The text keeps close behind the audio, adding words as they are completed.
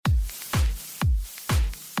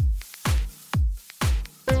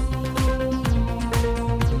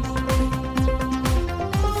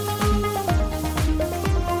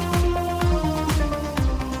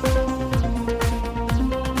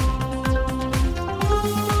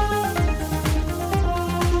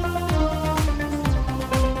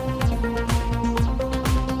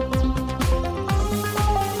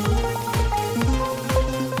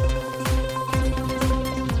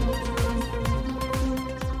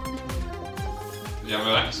you have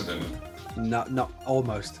an accident? Not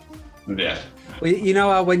almost. Yeah. Well, you know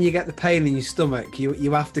how when you get the pain in your stomach,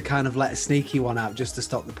 you have to kind of let a sneaky one out just to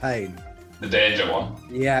stop the pain. The danger one.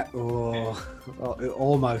 Yeah.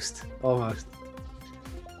 Almost. A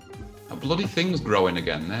bloody thing's growing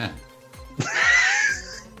again there.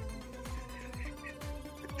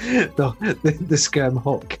 the skerm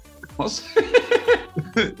hook. What's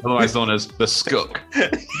otherwise known as the skuck?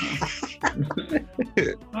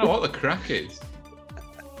 Oh, what the crack is?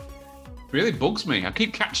 Really bugs me. I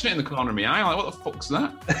keep catching it in the corner of my eye. I'm like, what the fuck's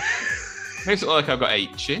that? Makes it look like I've got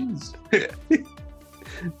 8 chins. It's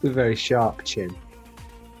a very sharp chin.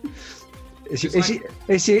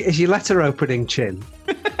 Is your letter opening chin?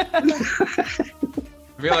 I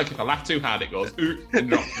feel like if I laugh too hard, it goes ooh and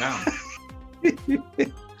drops down.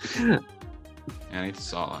 Yeah, I need to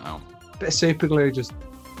sort that out. Bit of super glue just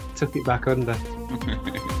took it back under.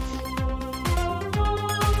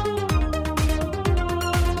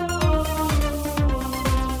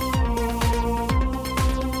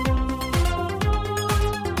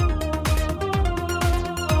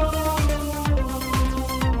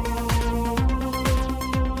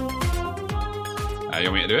 You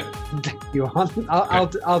want me to do it? You want?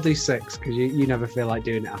 I'll do 6 because you never feel like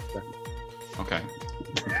doing it after. Okay.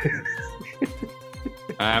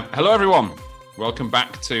 Hello, everyone. Welcome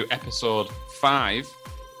back to episode 5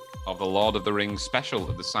 of the Lord of the Rings special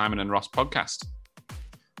of the Simon and Ross podcast.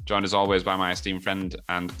 Joined as always by my esteemed friend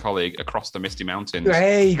and colleague across the Misty Mountains.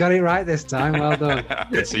 Hey, you got it right this time. Well done. I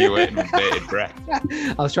can see you waiting with bated breath.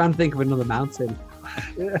 I was trying to think of another mountain.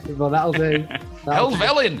 Well, that'll do.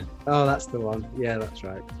 Helvellyn! Oh, that's the one. Yeah, that's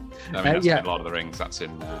right. I mean, that's in Lord of the Rings. That's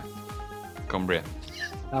in Cumbria.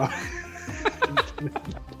 Oh.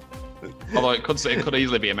 Although it could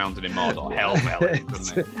easily be a mountain in Mordor. Helvellyn,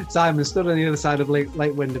 couldn't it? Simon stood on the other side of Lake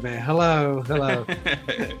Windermere. Hello.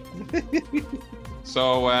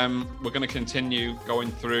 So we're going to continue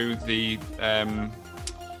going through the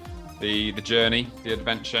journey, the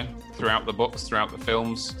adventure throughout the books, throughout the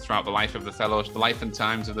films, throughout the life of the Fellowship, the life and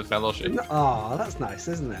times of the Fellowship. Oh, that's nice,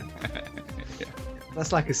 isn't it? Yeah.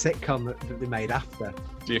 That's like a sitcom that they made after.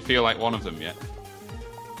 Do you feel like one of them yet?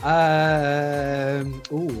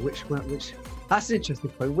 Which? That's an interesting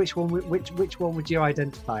point. Which one would you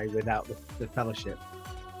identify without the Fellowship?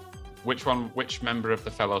 Which member of the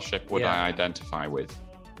Fellowship would I identify with?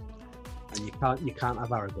 And you can't have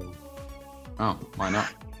Aragorn. Oh, why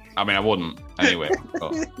not? I mean, I wouldn't anyway.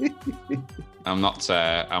 But I'm not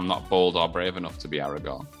bold or brave enough to be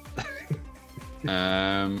Aragorn.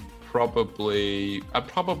 I'd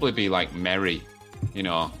probably be like Merry,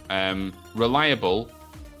 reliable,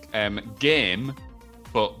 game,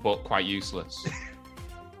 but quite useless.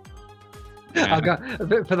 I'll go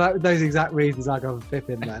for those exact reasons. I'll go with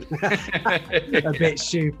Pippin then. A bit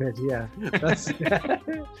stupid, yeah.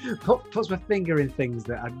 Puts my finger in things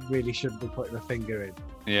that I really shouldn't be putting my finger in.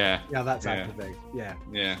 Yeah, that type of thing. Yeah.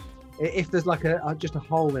 If there's like just a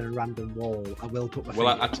hole in a random wall, I will put my finger.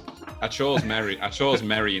 Well, I chose Merry. I chose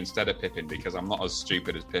Merry instead of Pippin because I'm not as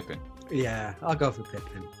stupid as Pippin. Yeah, I'll go for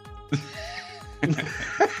Pippin.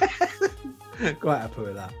 Quite happy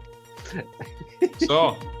with that.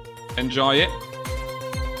 So, enjoy it,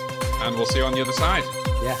 and we'll see you on the other side.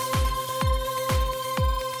 Yeah.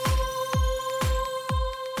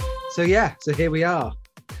 So here we are,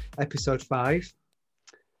 episode 5,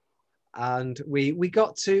 and we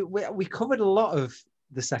covered a lot of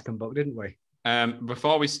the second book, didn't we?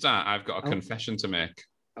 Before we start, I've got a confession to make.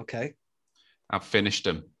 Okay. I've finished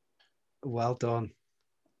them. Well done.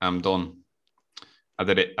 I'm done. I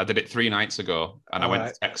did it 3 nights ago, and I went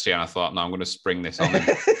to text you, and I thought, no, I'm going to spring this on him.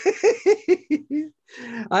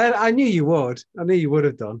 I knew you would. I knew you would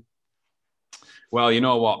have done. Well, you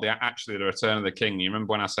know what? The Return of the King. You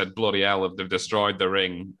remember when I said, bloody hell, they've destroyed the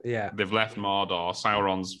ring. Yeah. They've left Mordor.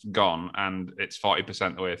 Sauron's gone, and it's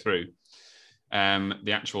 40% the way through.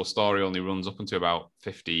 The actual story only runs up until about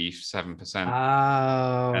 57%.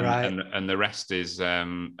 Oh, right. And the rest is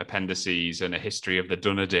appendices and a history of the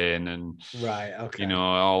Dunedain and right, okay.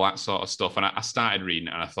 All that sort of stuff. And I started reading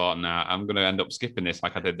it and I thought, nah, I'm going to end up skipping this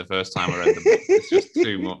like I did the first time I read the book. It's just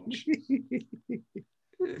too much.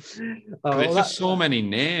 It's just so many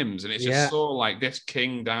names, and it's just so like this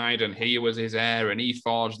king died and he was his heir and he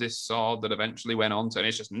forged this sword that eventually went on to, and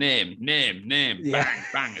it's just name, bang,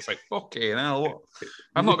 bang. It's like, fucking hell, what?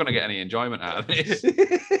 I'm not going to get any enjoyment out of this.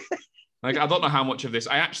 Like, I don't know how much of this.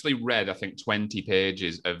 I actually read, I think, 20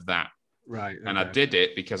 pages of that. Right. Okay. And I did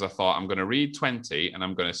it because I thought I'm going to read 20 and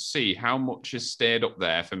I'm going to see how much has stayed up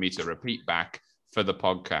there for me to repeat back for the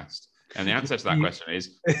podcast. And the answer to that question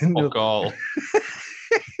is fuck all.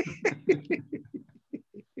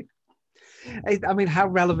 I mean, how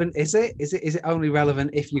relevant is it? Is it only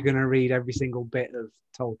relevant if you're going to read every single bit of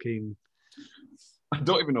Tolkien? I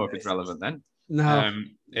don't even know if it's relevant then. No.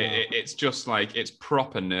 It's just like, it's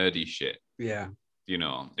proper nerdy shit. Yeah. You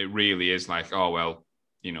know, it really is like, oh, well,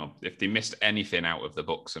 you know, if they missed anything out of the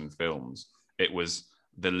books and films, it was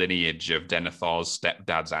the lineage of Denethor's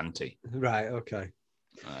stepdad's auntie. Right, okay.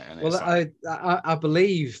 Well, like... I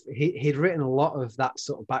believe he'd written a lot of that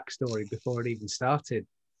sort of backstory before it even started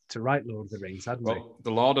to write Lord of the Rings, hadn't he? Well,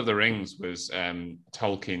 the Lord of the Rings was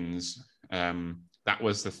Tolkien's... that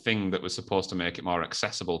was the thing that was supposed to make it more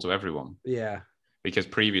accessible to everyone. Yeah. Because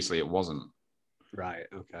previously it wasn't. Right,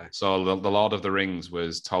 okay. So the Lord of the Rings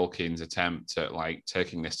was Tolkien's attempt at like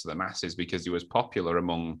taking this to the masses because he was popular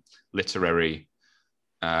among literary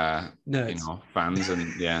nerds, you know, fans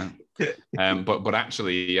and yeah. But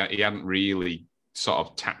actually he hadn't really sort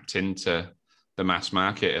of tapped into the mass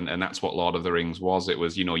market, and that's what Lord of the Rings was. It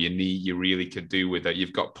was, you know, you really could do with it.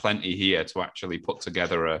 You've got plenty here to actually put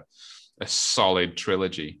together a solid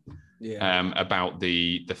trilogy about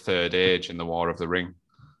the Third Age and the War of the Ring.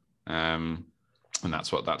 And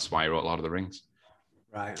that's why he wrote Lord of the Rings.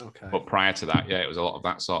 Right, okay. But prior to that, it was a lot of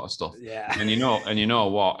that sort of stuff. Yeah. And you know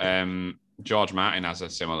what? George Martin has a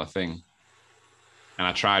similar thing. And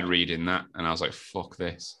I tried reading that and I was like, fuck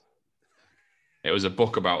this. It was a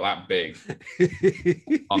book about that big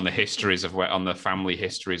on the family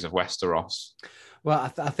histories of Westeros.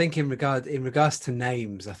 Well, I think in regards to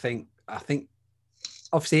names, I think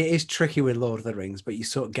obviously it is tricky with Lord of the Rings, but you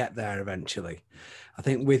sort of get there eventually. I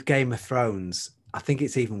think with Game of Thrones, I think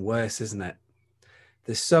it's even worse, isn't it?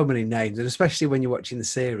 There's so many names, and especially when you're watching the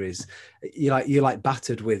series, you're like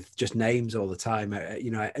battered with just names all the time.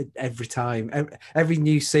 You know, every time, every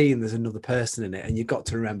new scene, there's another person in it, and you've got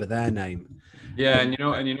to remember their name. Yeah,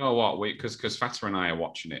 and you know what? Because Fatima and I are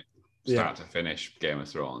watching it start to finish, Game of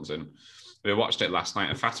Thrones, and we watched it last night,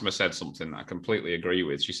 and Fatima said something that I completely agree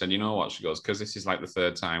with. She said, you know what? She goes, because this is like the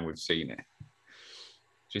third time we've seen it.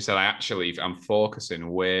 She said, I'm focusing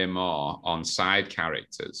way more on side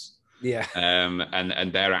characters. Yeah.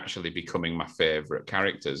 And they're actually becoming my favorite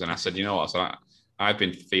characters. And I said, you know what? So I've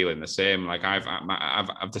been feeling the same. Like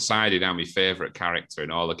I've decided how my favorite character in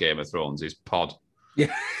all of Game of Thrones is Pod.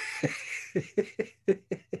 Yeah. You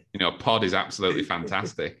know, Pod is absolutely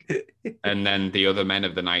fantastic. And then the other men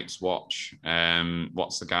of the Night's Watch,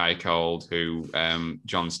 what's the guy called who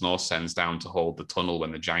Jon Snow sends down to hold the tunnel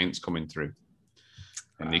when the giants coming through?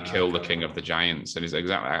 And they kill the king of the giants. And he's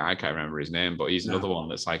I can't remember his name, but he's another one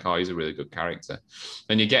that's like, oh, he's a really good character.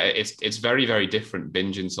 And you get it. It's very, very different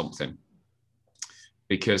binging something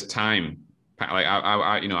because time, like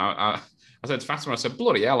I said to Fatima, I said,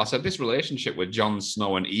 bloody hell, I said, this relationship with Jon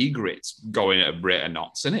Snow and Ygritte's going at a rate of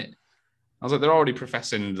knots, isn't it? I was like, they're already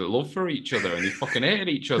professing love for each other and they fucking hated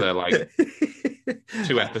each other like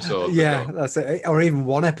 2 episodes ago. That's it. Or even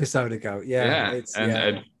 1 episode ago. Yeah.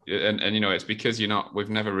 And you know, it's because we've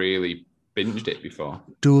never really binged it before.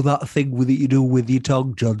 Do that thing with it you do with your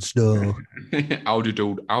tongue, Jon Snow. How do you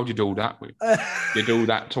do that? You do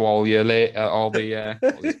that to all the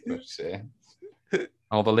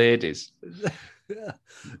ladies.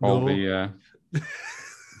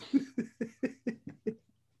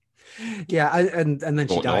 Yeah, and then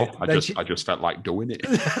she died. I just felt like doing it.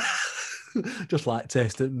 Just like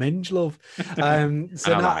tasting minge, love. I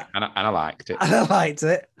liked it. And I liked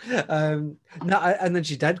it. And then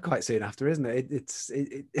she's dead quite soon after, isn't it?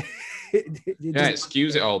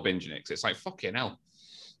 Excuse it all binging it. It's like fucking hell.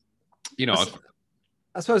 You know.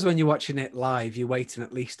 I suppose when you're watching it live, you're waiting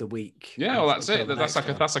at least a week. Yeah, well, that's it. That's like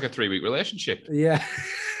a 3-week relationship. Yeah.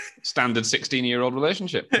 Standard 16-year-old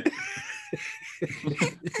relationship.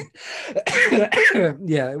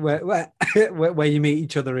 Yeah, where you meet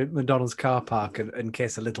each other at McDonald's car park and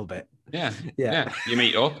kiss a little bit. Yeah. You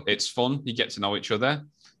meet up, it's fun, you get to know each other,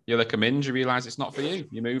 you lick a minge, you realise it's not for you,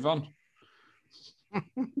 you move on.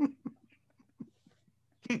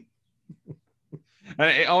 And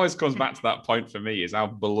it always comes back to that point for me, is how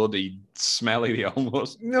bloody smelly they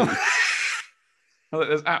almost no.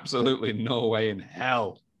 There's absolutely no way in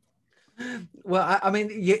hell. Well, I mean,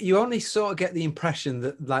 you only sort of get the impression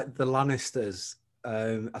that, like, the Lannisters,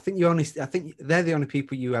 I think they're the only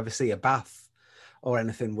people you ever see a bath or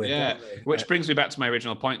anything with. Yeah, which brings me back to my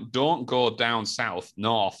original point. Don't go down south,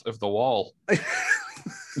 north of the wall.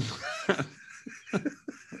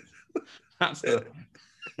 That's the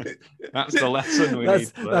lesson we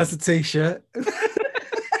need. That's a t-shirt.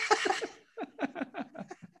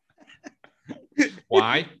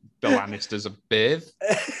 Why? The Lannisters are bathe.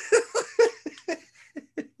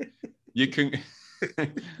 You can,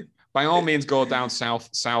 by all means, go down south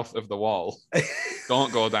of the wall,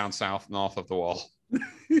 Don't go down south, north of the wall.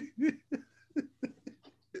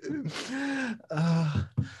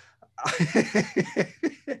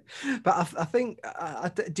 But I think,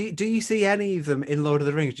 do you see any of them in Lord of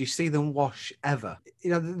the Rings? Do you see them wash ever?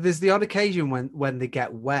 You know, there's the odd occasion when they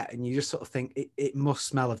get wet, and you just sort of think it must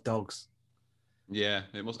smell of dogs. Yeah,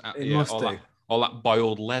 it must. It must do. All that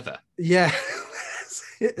boiled leather. Yeah,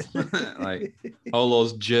 like all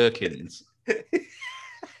those jerkins.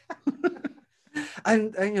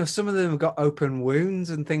 And you know, some of them have got open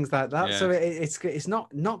wounds and things like that. Yeah. So it's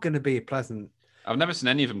not going to be pleasant. I've never seen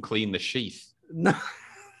any of them clean the sheath. No.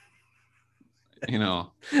 You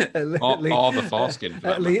know, or the foreskin. For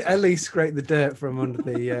at least scrape the dirt from under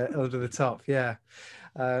the top. Yeah.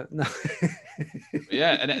 No.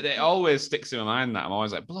 Yeah, and it always sticks in my mind that I'm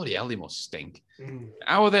always like, bloody hell, they must stink.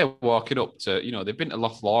 How are they walking up to, you know, they've been to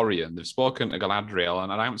Lothlorien, they've spoken to Galadriel,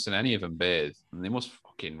 and I haven't seen any of them bathe, and they must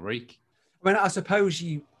fucking reek. I mean, I suppose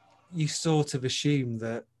you sort of assume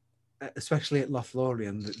that, especially at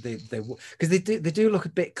Lothlorien, that they because they do look a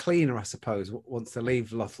bit cleaner, I suppose, once they leave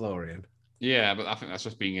Lothlorien. Yeah, but I think that's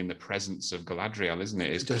just being in the presence of Galadriel, isn't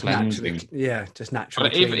it? It's just cleansing. Just naturally.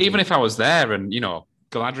 But even if I was there and, you know,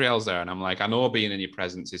 Galadriel's there and I'm like, I know being in your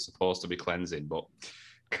presence is supposed to be cleansing, but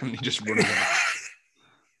can you just run away?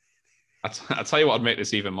 I tell you what would make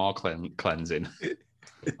this even more cleansing.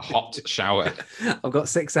 A hot shower. I've got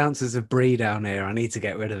 6 ounces of brie down here. I need to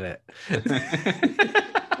get rid of it.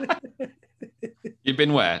 You've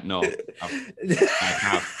been where? No, I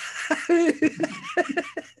have.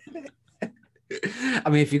 I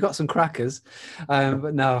mean, if you've got some crackers,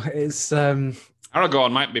 but no, it's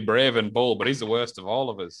Aragorn might be brave and bold, but he's the worst of all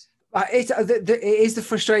of us. It is the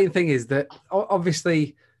frustrating thing is that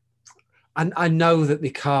obviously, I know that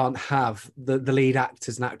they can't have the lead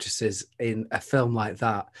actors and actresses in a film like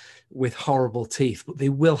that with horrible teeth, but they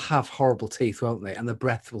will have horrible teeth, won't they? And the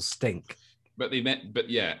breath will stink. But they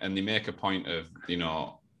make a point of, you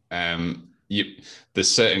know, there's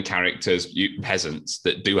certain characters, peasants,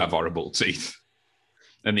 that do have horrible teeth.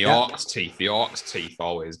 And the orc's teeth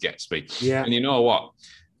always gets me. Yeah. And you know what?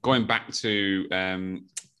 Going back to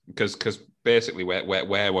because basically where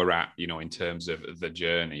we're at, you know, in terms of the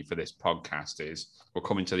journey for this podcast is we're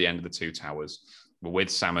coming to the end of the Two Towers. We're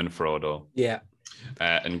with Sam and Frodo. Yeah.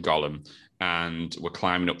 And Gollum, and we're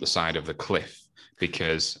climbing up the side of the cliff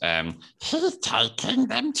because he's taking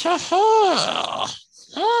them to her.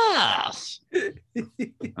 Yes.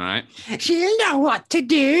 All right. She'll know what to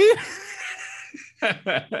do.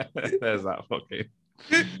 There's that fucking.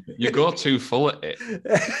 You go too full at it.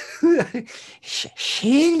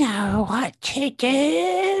 She'll know what to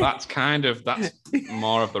do. That's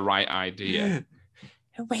more of the right idea.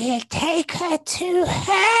 We'll take her to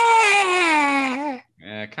her.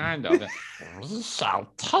 Yeah, kind of. We shall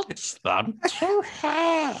touch them to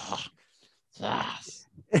her. Yes.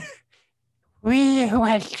 We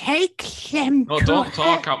will take them. No, don't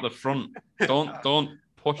talk out the front. Don't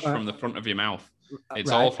push from the front of your mouth.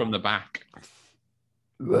 It's all from the back.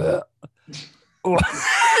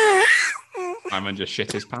 Simon just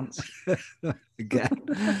shit his pants. Again.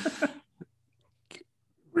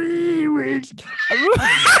 We will.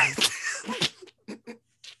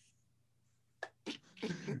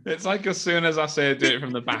 It's like as soon as I say do it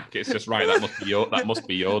from the back, it's just right. That must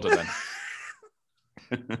be Yoda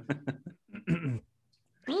then.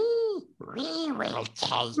 We will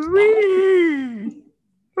take them.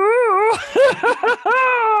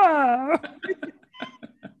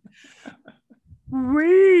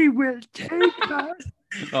 We will take her.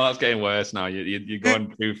 Oh, that's getting worse now. You're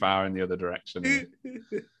going too far in the other direction.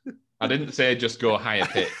 I didn't say just go higher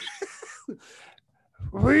pitch.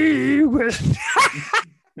 We will.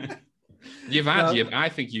 I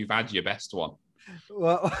think you've had your best one.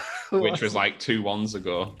 Which was like 2 ones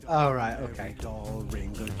ago. All right, okay.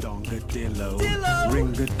 Ring a dong a dillo,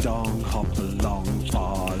 ring a dong, hop along,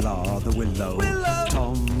 far la the willow.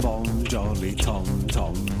 Tom bom jolly tom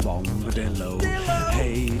tom bombadillo.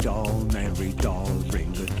 Hey doll, merry doll,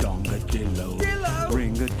 ring a dong a dillo,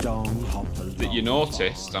 ring a dong, hop along. That you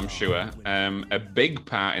noticed, I'm sure, a big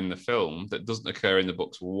part in the film that doesn't occur in the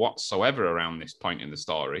books whatsoever around this point in the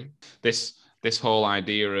story. This whole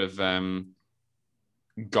idea of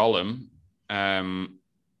Gollum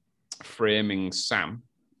framing Sam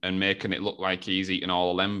and making it look like he's eating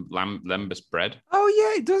all lembas bread. Oh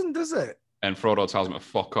yeah, it doesn't, does it? And Frodo tells him to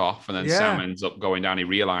fuck off, and then Sam ends up going down. He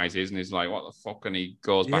realizes, and he's like, "What the fuck?" And he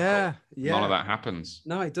goes back up. Yeah. None of that happens.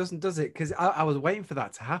 No, it doesn't, does it? Because I was waiting for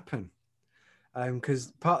that to happen.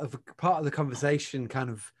 Because part of the conversation kind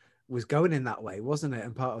of was going in that way, wasn't it?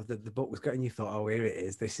 And part of the book was going. You thought, "Oh, here it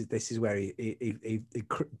is. This is where he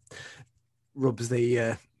rubs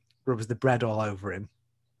the bread all over him,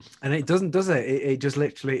 and it doesn't, does it? It just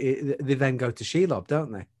literally they then go to Shelob,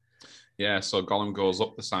 don't they? Yeah. So Gollum goes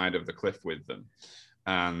up the side of the cliff with them,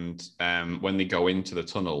 and when they go into the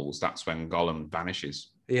tunnels, that's when Gollum vanishes.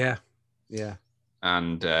 Yeah.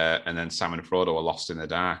 And then Sam and Frodo are lost in the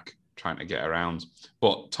dark trying to get around.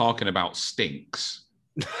 But talking about stinks.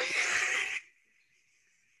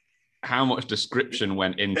 How much description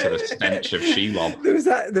went into the stench of Shelob?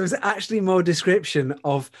 There was actually more description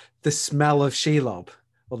of the smell of Shelob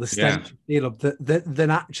or the stench of Shelob than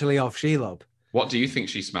actually of Shelob. What do you think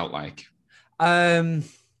she smelled like?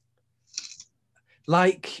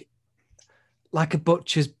 Like a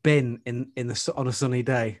butcher's bin on a sunny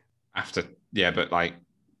day. But like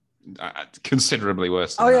considerably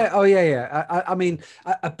worse. Oh yeah. I mean,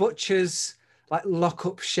 a butcher's like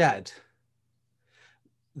lock-up shed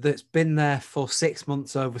that's been there for 6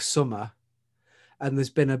 months over summer, and there's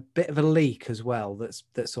been a bit of a leak as well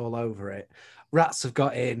that's all over it. Rats have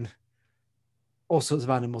got in, all sorts of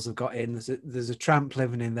animals have got in. There's a tramp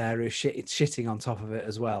living in there who's shitting on top of it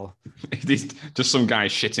as well. Just some guy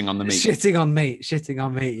shitting on the meat. Shitting on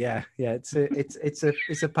meat. Yeah. It's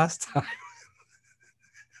a pastime.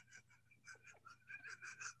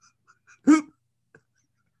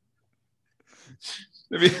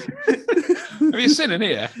 Have you seen in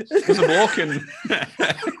here? There's a bloke in.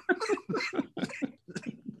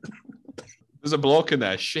 There's a bloke in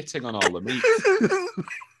there shitting on all the meat.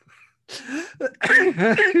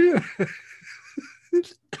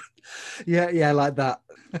 Yeah, like that.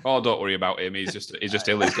 Oh, don't worry about him. He's just ill.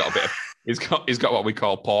 He's got a bit of. He's got what we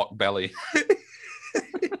call pork belly.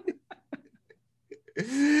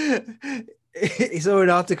 He saw an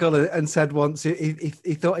article and said once he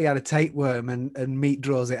thought he had a tapeworm and meat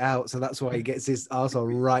draws it out, so that's why he gets his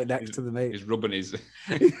arsehole right next to the meat. He's rubbing his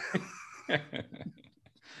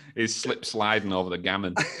his slip sliding over the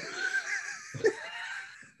gammon.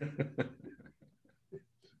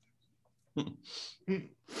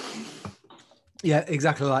 Yeah,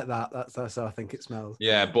 exactly like that. That's how I think it smells.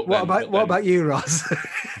 Yeah, but what about you, Ross?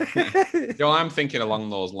 I'm thinking along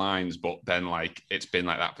those lines, but then like it's been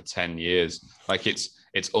like that for 10 years. Like it's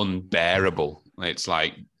unbearable. It's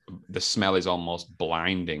like the smell is almost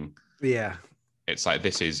blinding. Yeah. It's like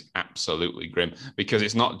this is absolutely grim because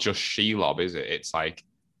it's not just Shelob, is it? It's like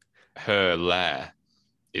her lair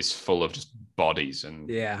is full of just bodies and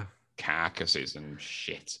carcasses and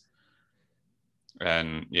shit.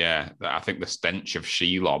 And yeah, I think the stench of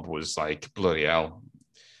Shelob was like bloody hell.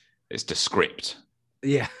 It's descript.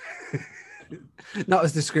 Yeah, not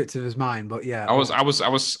as descriptive as mine, but yeah. I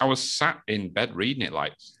was sat in bed reading it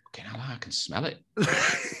like, okay, now I can smell it.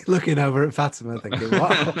 Looking over at Fatima, thinking,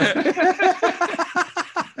 "Wow,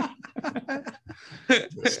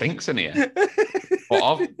 it stinks in here." What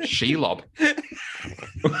of Shelob?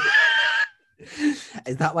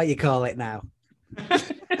 Is that what you call it now?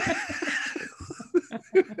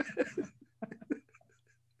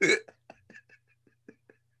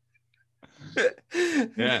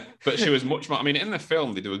 Yeah, but she was much more. I mean, in the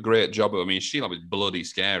film, they do a great job of. I mean, Shelob is bloody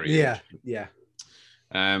scary. Yeah.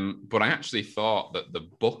 But I actually thought that the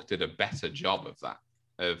book did a better job of that,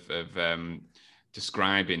 of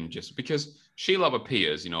describing just because Shelob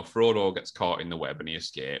appears. You know, Frodo gets caught in the web and he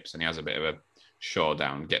escapes, and he has a bit of a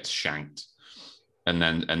showdown, gets shanked, and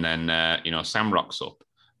then Sam rocks up.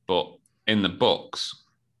 But in the books,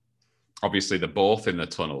 obviously they're both in the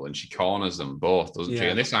tunnel and she corners them both, doesn't she?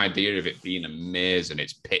 And this idea of it being a maze and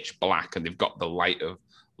it's pitch black and they've got the light of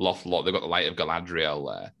Lothlorien, they've got the light of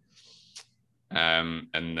Galadriel there.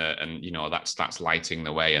 And you know, that's lighting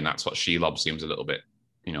the way, and that's what Shelob seems a little bit,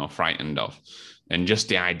 you know, frightened of. And just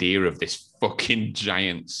the idea of this fucking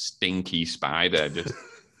giant stinky spider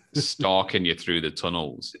just stalking you through the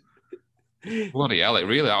tunnels. Bloody hell,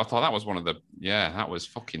 I thought that was that was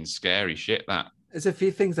fucking scary shit, that. There's a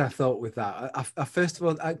few things I thought with that. I first of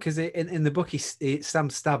all, because in the book, Sam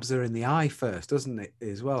stabs her in the eye first, doesn't it,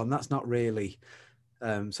 as well? And that's not really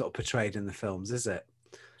sort of portrayed in the films, is it?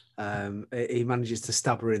 He manages to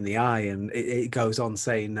stab her in the eye, and it goes on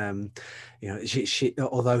saying, you know, she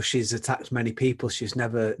although she's attacked many people, she's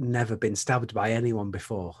never been stabbed by anyone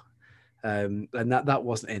before, and that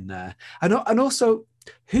wasn't in there. And also,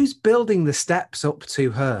 who's building the steps up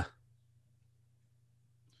to her?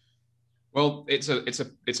 Well, it's a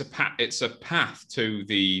path to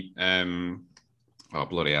the oh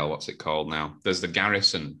bloody hell, what's it called now? There's the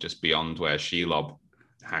garrison just beyond where Shelob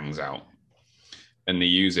hangs out, and they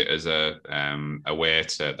use it as a way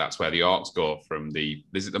to. That's where the orcs go from the.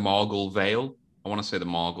 Is it the Morgul Vale? I want to say the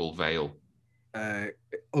Morgul Vale.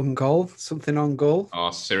 Ungol, something Ungol.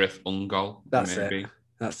 Or Cirith Ungol. That's maybe.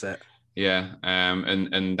 That's it. Yeah,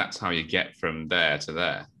 and that's how you get from there to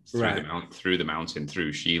there through the mountain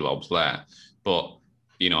through Shelob's lair. But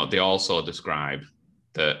they also describe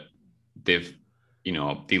that they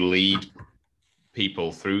lead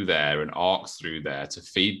people through there and orcs through there to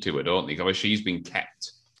feed to her, don't they? Because she's been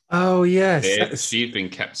kept. Oh yes, she's been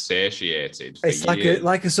kept satiated. It's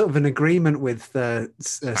like a sort of an agreement with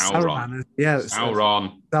Saruman. Yeah,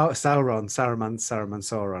 Sauron.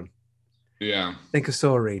 Sauron. Yeah, think of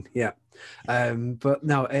Saurine. Yeah, but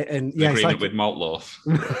no, and yeah, agreement with Maltloaf.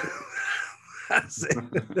 That's it.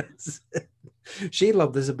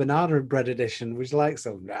 Shelob, there's a banana bread edition. Would you like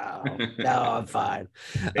some? No, I'm fine.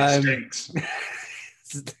 It stinks.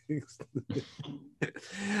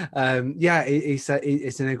 Yeah, he said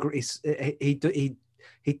he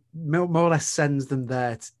more or less sends them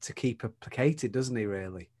there to keep her placated, doesn't he?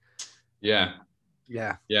 Really? Yeah,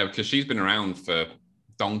 yeah. Because she's been around for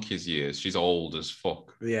donkey's years. She's old as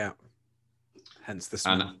fuck. Yeah. Hence the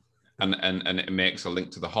smell. And it makes a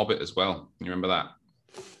link to The Hobbit as well. You remember that?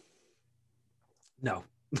 No.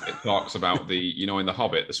 It talks about in The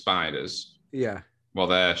Hobbit, the spiders. Yeah. Well,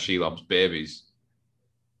 they're Shelob's babies.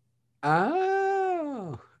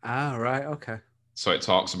 Oh. Right. Okay. So it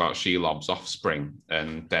talks about Shelob's offspring,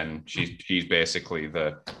 and then she's basically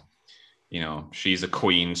she's a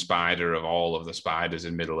queen spider of all of the spiders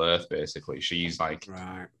in Middle Earth. Basically, she's like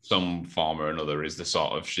some form or another is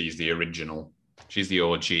she's the original, she's the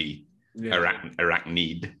OG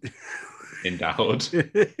arachnid endowed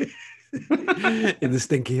in the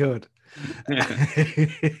stinky hood.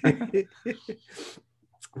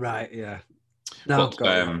 Right. Yeah. No.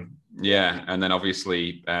 Yeah, and then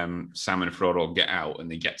obviously Sam and Frodo get out and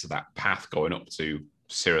they get to that path going up to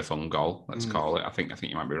Cirith Ungol, let's call it. I think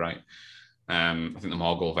you might be right. I think the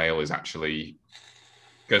Morgul Vale is actually,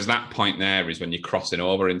 because that point there is when you're crossing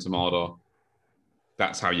over into Mordor.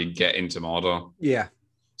 That's how you get into Mordor. Yeah.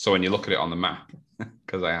 So when you look at it on the map,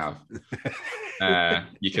 because I have,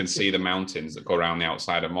 you can see the mountains that go around the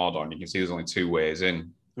outside of Mordor, and you can see there's only two ways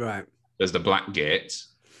in. Right. There's the Black Gate,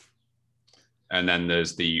 and then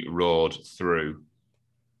there's the road through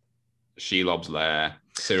Shelob's lair,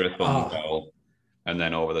 Cirith Ungol, and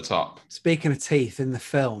then over the top. Speaking of teeth, in the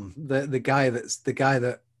film, the guy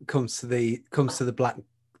that comes to the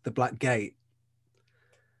Black Gate.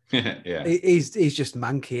 Yeah, he's just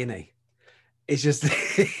manky, isn't he? It's just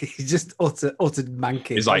he's just utter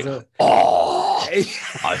manky. He's like,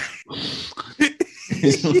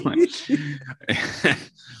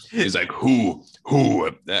 he's like, who?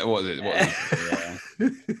 What was it?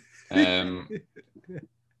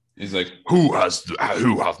 He's like, who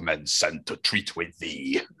have men sent to treat with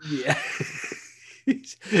thee? Yeah.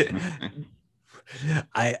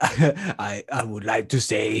 I would like to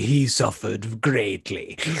say he suffered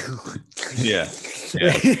greatly. Yeah.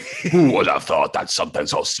 Who would have thought that something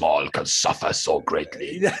so small could suffer so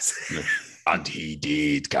greatly? Yes. And he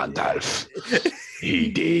did, Gandalf.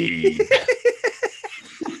 He did.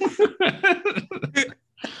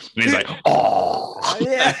 And he's like, oh,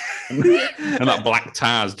 yeah. And that black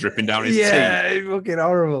tar's dripping down his teeth. Yeah, fucking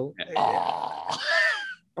horrible. Oh.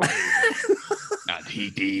 And he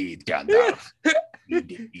did, Gandalf. He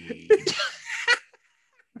did.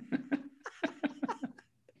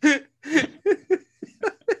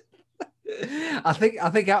 I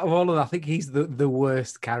think out of all of them, I think he's the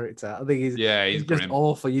worst character. I think he's just grim.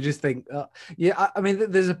 Awful. You just think, I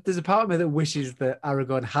mean, there's a part of me that wishes that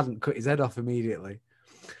Aragorn hadn't cut his head off immediately.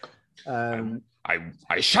 I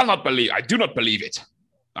shall not believe. I do not believe it.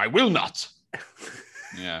 I will not.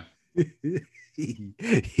 Yeah.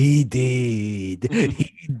 He did.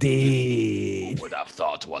 He did. Who would have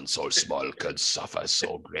thought one so small could suffer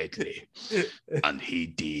so greatly? And he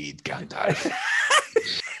did, Gandalf.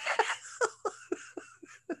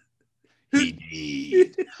 He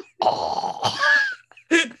did. Oh.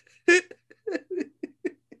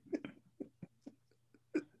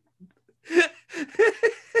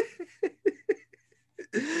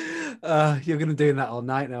 You're going to do that all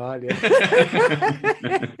night now, aren't you?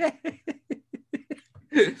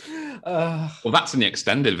 Well, that's in the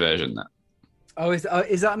extended version. That. Oh, is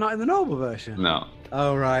that not in the normal version? No.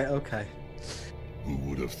 Oh, right. Okay. Who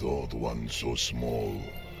would have thought one so small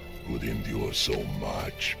could endure so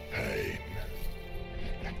much pain?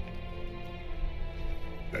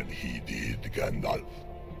 And he did, Gandalf.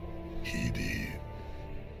 He did.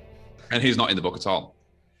 And he's not in the book at all.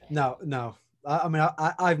 No. I mean,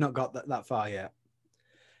 I've not got that far yet.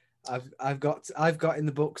 I've got in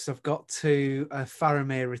the books. I've got to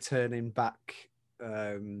Faramir returning back. All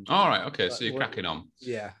right. Okay. So you're cracking on.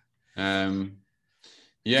 Yeah.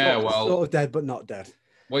 Yeah. Well, sort of dead, but not dead.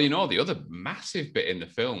 Well, you know, the other massive bit in the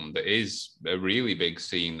film that is a really big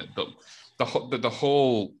scene, that the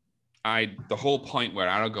whole point where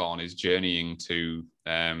Aragorn is journeying to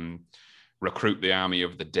recruit the army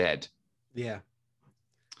of the dead. Yeah.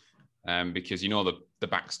 Because you know the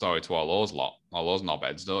backstory to all those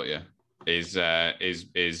knobheads, don't you? Is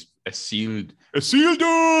Isildur!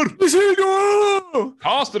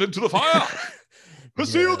 Cast it into the fire!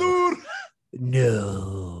 Isildur!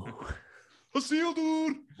 No.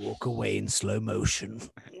 Isildur! Walk away in slow motion.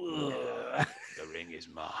 The ring is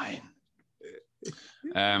mine.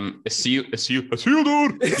 Isildur!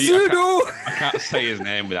 I can't say his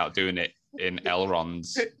name without doing it in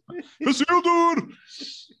Elrond's. Isildur!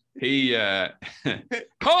 He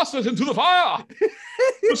cast it into the fire.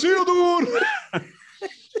 Isildur.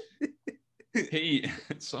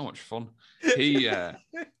 It's so much fun. Isildur.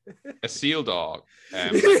 Isildur.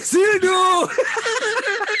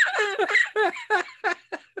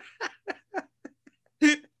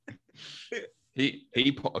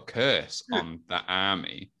 He put a curse on that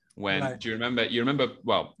army when. Do you remember? You remember?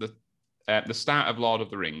 Well, the start of Lord of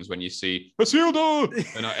the Rings, when you see Isildur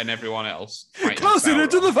and everyone else cast it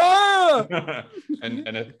into the fire, and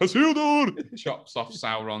Isildur chops off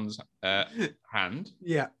Sauron's hand.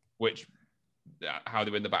 Yeah. Which how they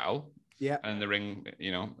win the battle. Yeah. And the ring,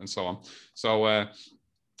 and so on. So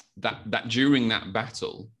that during that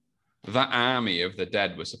battle, that army of the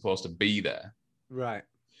dead was supposed to be there. Right.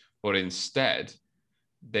 But instead,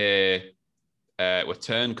 they were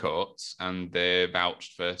turncoats and they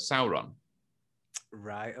vouched for Sauron.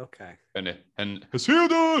 Right, okay. And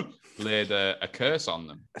Isildur laid a curse on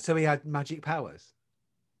them. So he had magic powers?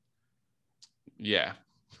 Yeah.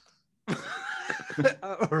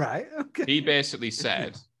 All right, okay. He basically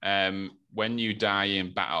said, when you die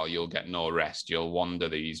in battle, you'll get no rest. You'll wander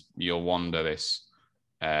these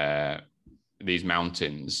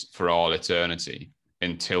mountains for all eternity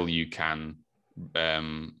until you can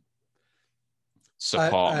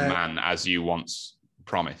support man as you once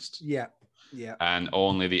promised. Yeah, yeah. And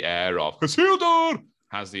only the heir of Isildur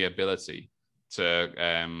has the ability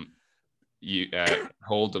to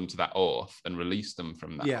hold them to that oath and release them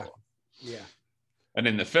from that oath. Yeah. And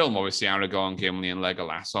in the film, obviously, Aragorn, Gimli, and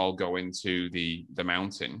Legolas all go into the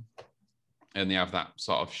mountain, and they have that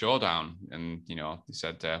sort of showdown. And they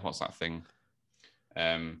said, "What's that thing?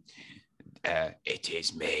 It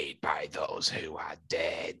is made by those who are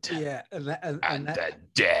dead. Yeah, and the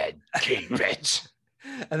dead keep it."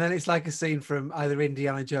 And then it's like a scene from either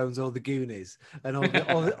Indiana Jones or the Goonies, and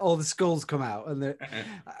all the skulls come out. And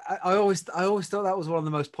I always thought that was one of the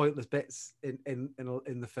most pointless bits in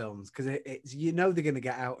the films, because it's they're going to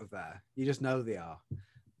get out of there. You just know they are.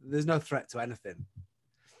 There's no threat to anything.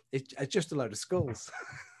 It's just a load of skulls.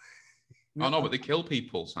 Oh no, but they kill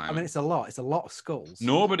people, Simon. I mean, it's a lot. It's a lot of skulls.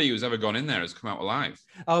 Nobody who's ever gone in there has come out alive.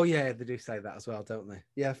 Oh yeah, they do say that as well, don't they?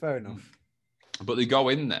 Yeah, fair enough. But they go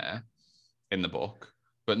in there in the book,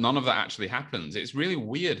 but none of that actually happens. It's really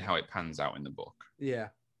weird how it pans out in the book. Yeah.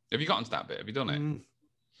 Have you gotten to that bit? Have you done it?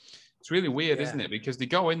 It's really weird, isn't it? Because they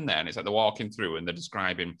go in there and it's like they're walking through and they're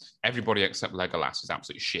describing everybody except Legolas is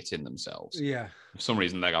absolutely shitting themselves. Yeah. For some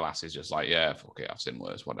reason, Legolas is just like, yeah, fuck it, I've seen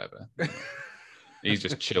worse, whatever. He's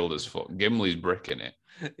just chilled as fuck. Gimli's bricking it.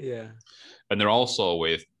 Yeah. And they're also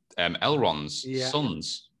with Elrond's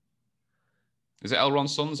sons. Is it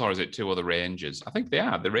Elrond's sons or is it two other Rangers? I think they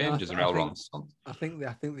are. The Rangers are Elrond's sons. I think they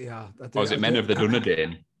are. Or is it Men of the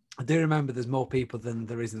Dunedain? I do remember there's more people than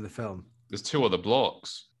there is in the film. There's two other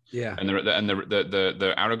blokes. Yeah. And they're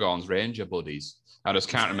Aragorn's Ranger buddies. I just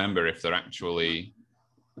can't remember if they're actually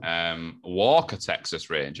Walker Texas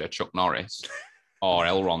Ranger, Chuck Norris, or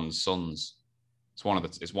Elrond's sons. It's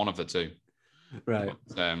one of the two. Right.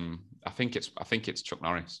 But, I think it's Chuck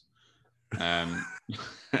Norris.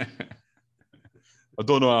 I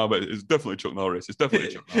don't know how, but it's definitely Chuck Norris. It's definitely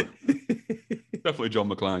Chuck Norris. Definitely John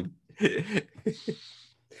McClane.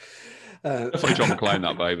 Definitely John McClane,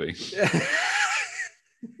 that baby.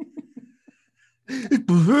 It's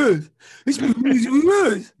Bruce. It's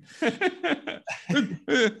Bruce.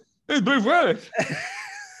 It's Bruce.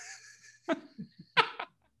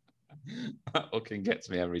 That fucking gets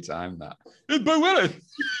me every time. That it's Bruce Willis.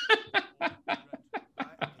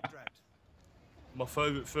 My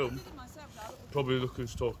favourite film, probably Look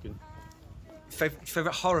Who's Talking.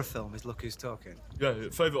 Favourite horror film is Look Who's Talking. Yeah,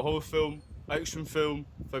 favourite horror film, action film,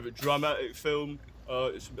 favourite dramatic film.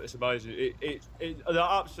 It's amazing. The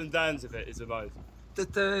ups and downs of it is amazing.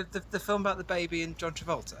 The film about the baby and John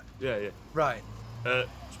Travolta. Yeah. Right. It's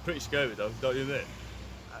pretty scary though, don't you think?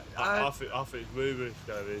 I think it's really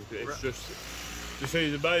scary. It's just you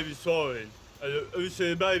see the baby soaring, and you see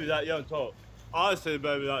the baby that young talk. I see a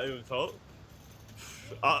baby that even talk.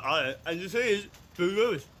 And the thing is, Boo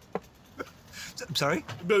Lewis. I'm sorry?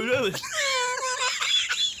 Boo Lewis.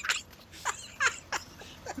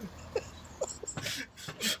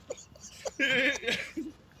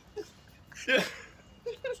 Yeah.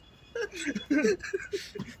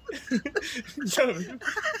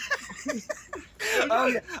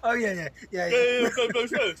 Oh yeah.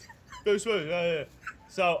 Go smooth. Yeah.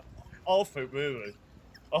 So, I think really,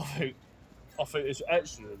 I think it's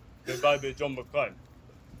excellent. The baby John McClane.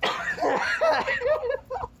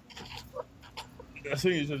 The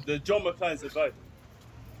thing is, the John McClane's the baby,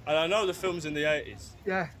 and I know the film's in the 80s.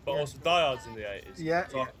 Yeah. But also Die Hard's in the 80s. Yeah.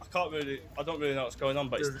 So I don't really know what's going on,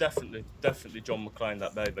 but it's definitely John McClane,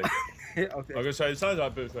 that baby. Yeah, okay. I'm gonna say it sounds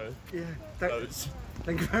like Boo Lewis. Yeah. So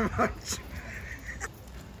Thank you very much.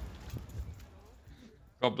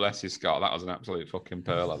 God bless you, Scott. That was an absolute fucking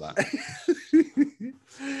pearl of that.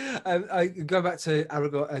 I go back to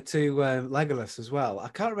Aragorn, to Legolas as well. I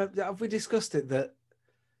can't remember. Have we discussed it? That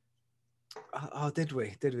did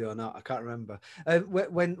we or not? I can't remember.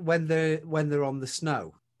 When they're on the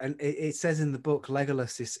snow, and it says in the book,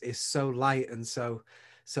 Legolas is so light and so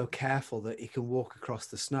careful that he can walk across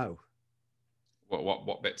the snow.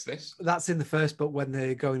 What bit's this? That's in the first book when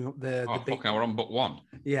they're going up the. Oh, fuck! Now we're on book 1.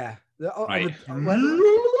 Yeah. Right. When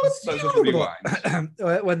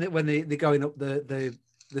they're going up the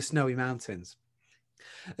snowy mountains,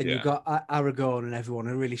 and you've got Aragorn and everyone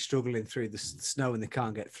are really struggling through the snow and they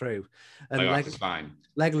can't get through, and Fine.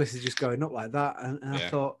 Legolas is just going up like that, and I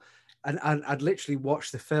thought, and I'd literally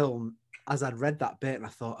watched the film as I'd read that bit, and I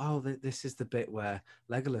thought, oh, this is the bit where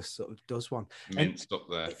Legolas sort of does one. Minced up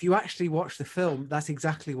there. If you actually watch the film, that's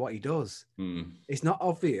exactly what he does. It's not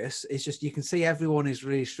obvious. It's just you can see everyone is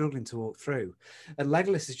really struggling to walk through, and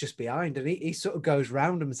Legolas is just behind, and he sort of goes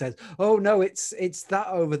round him and says, "Oh no, it's that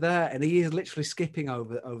over there," and he is literally skipping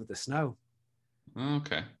over the snow.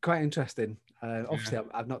 Okay. Quite interesting. Obviously,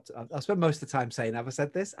 I've spent most of the time saying, "Have I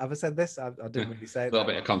said this? Have I said this?" I didn't really say it. A little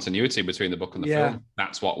bit of continuity between the book and the film.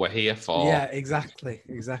 That's what we're here for. Yeah, exactly.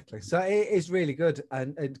 So it is really good,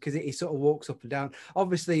 and because he sort of walks up and down.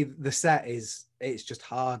 Obviously, the set it's just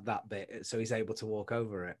hard, that bit, so he's able to walk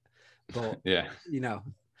over it. But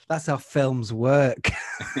that's how films work.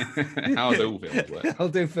 How do films work? How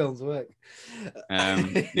do films work?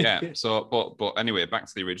 So, but anyway, back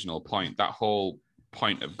to the original point. That whole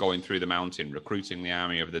point of going through the mountain, recruiting the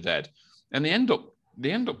army of the dead, and they end up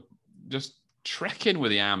just trekking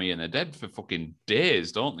with the army and the dead for fucking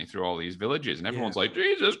days, don't they, through all these villages, and everyone's like,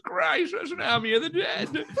 Jesus Christ, there's an army of the dead.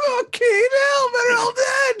 Fucking hell, they're all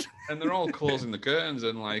dead. And they're all closing the curtains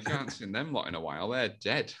and like, I haven't seen them lot in a while, they're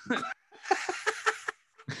dead.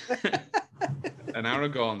 And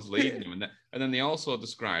Aragorn's leading them, and then they also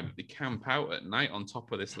describe that they camp out at night on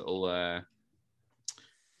top of this little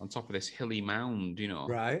on top of this hilly mound,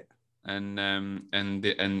 right? And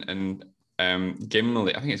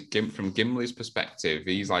Gimli, I think it's from Gimli's perspective,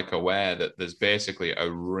 he's like aware that there's basically a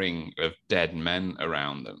ring of dead men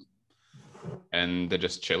around them, and they're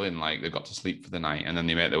just chilling, like they've got to sleep for the night, and then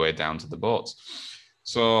they make their way down to the boats.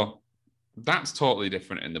 So that's totally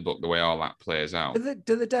different in the book, the way all that plays out.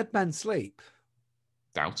 Do the dead men sleep?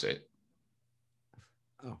 Doubt it.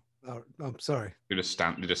 Oh, I'm sorry. They just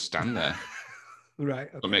stand there. Right.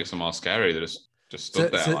 Okay. What makes them more scary? They just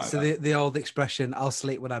stood there. So the old expression, "I'll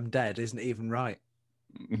sleep when I'm dead," isn't even right.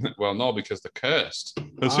 Well, no, because they're cursed.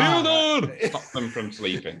 Stop them from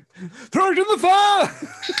sleeping. Throw it in the fire.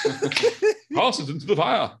 Toss it into the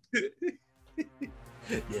fire.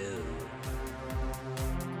 Yeah.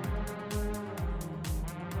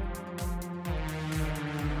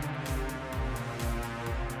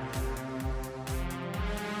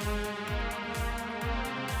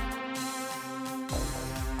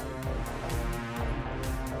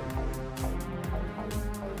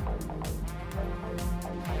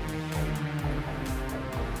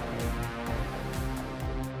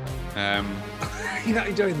 You're not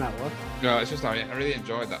enjoying that one? No, it's just I really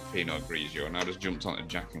enjoyed that Pinot Grigio, and I just jumped onto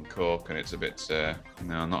Jack and Coke, and it's a bit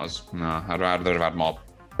I'd rather have had more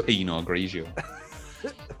Pinot Grigio.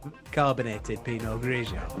 Carbonated Pinot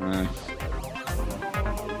Grigio.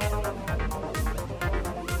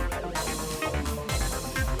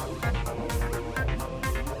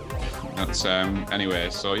 That's anyway.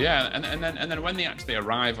 So yeah, and then when they actually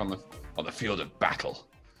arrive on the field of battle,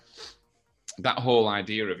 that whole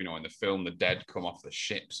idea of, in the film, the dead come off the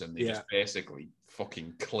ships and they just basically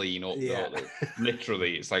fucking clean up.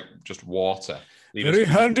 Literally, it's like just water. Very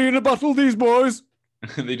handy in a battle, these boys.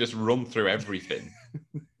 They just run through everything.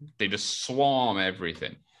 They just swarm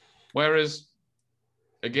everything. Whereas,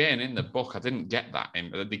 again, in the book, I didn't get that.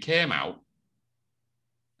 They came out,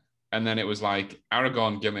 And then it was like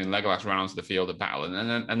Aragorn, Gimli, and Legolas ran onto the field of battle,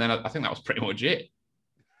 and then I think that was pretty much it.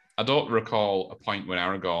 I don't recall a point when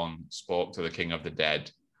Aragorn spoke to the King of the Dead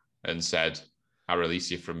and said, "I release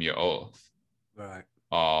you from your oath." Right.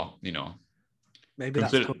 Or maybe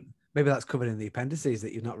that's covered in the appendices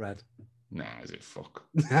that you've not read. Nah, is it fuck?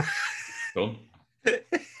 Done.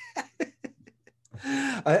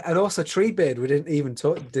 And also Treebeard, we didn't even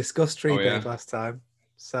discuss Treebeard last time.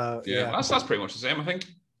 So yeah. That's pretty much the same, I think.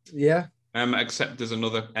 Yeah. Except there's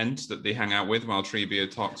another Ent that they hang out with while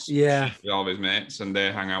Treebeard talks with all of his mates, and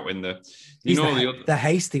they hang out in the the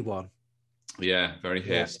hasty one. Yeah, very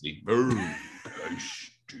hasty. Very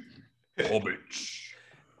hasty. Hobbits.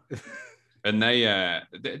 And they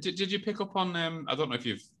did you pick up on I don't know if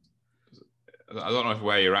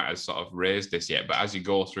where you're at has sort of raised this yet, but as you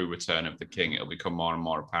go through Return of the King, it'll become more and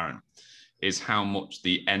more apparent is how much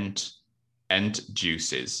the Ent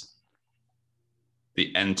juices,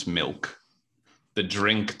 the Ent milk, the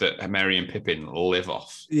drink that Merry and Pippin live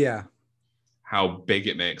off. Yeah. How big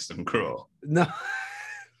it makes them grow. No.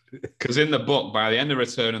 Because in the book, by the end of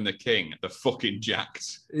Return of the King, they're fucking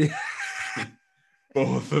jacked. Yeah.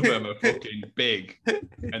 Both of them are fucking big.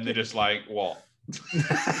 And they're just like, what?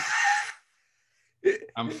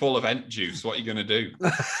 I'm full of Ent juice. What are you going to do?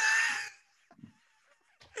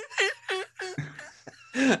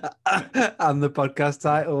 And the podcast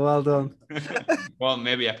title, well done. Well,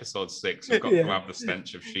 maybe episode 6. We've got to have the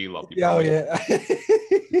stench of Shelob. Oh, yeah.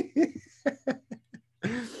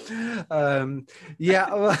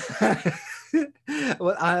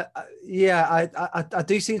 Well, I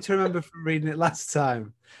do seem to remember from reading it last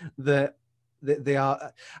time that they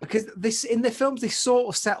are, because this in the films they sort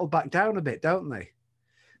of settle back down a bit, don't they?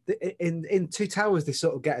 In Two Towers they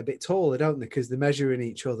sort of get a bit taller, don't they? Because they're measuring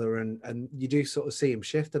each other, and you do sort of see them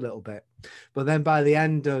shift a little bit. But then by the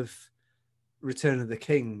end of Return of the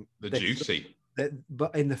King, juicy.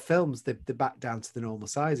 But in the films they're back down to the normal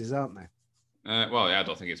sizes, aren't they? Well, yeah, I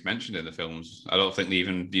don't think it's mentioned in the films. I don't think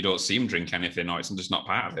you don't see him drink anything, or it's just not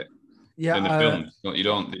part of it. Yeah, in the films, you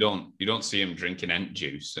don't see him drinking Ent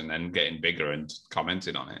juice and then getting bigger and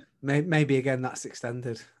commenting on it. Maybe again that's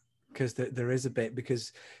extended because there is a bit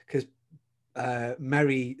because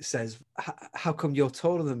Merry says, "How come you're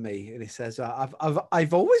taller than me?" And he says,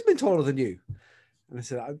 "I've always been taller than you." And I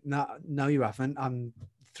said, "No, you haven't. I'm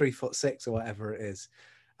 3'6" or whatever it is."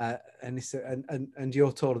 And he said, and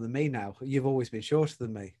you're taller than me now. You've always been shorter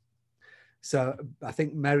than me. So I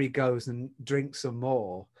think Merry goes and drinks some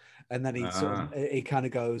more, and then he kind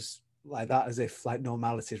of goes like that, as if like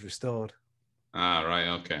normality is restored. Right,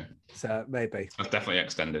 okay. So maybe that's definitely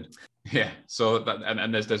extended. Yeah. So that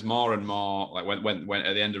and there's more and more like when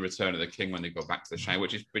at the end of Return of the King, when they go back to the Shire,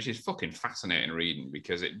 which is fucking fascinating reading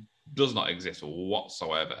because it does not exist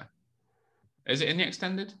whatsoever. Is it in the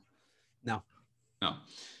extended? No.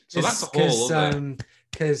 So that's the whole other...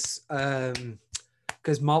 Because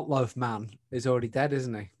Maltloaf Man is already dead,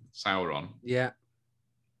 isn't he? Sauron. Yeah.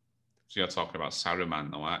 So you're talking about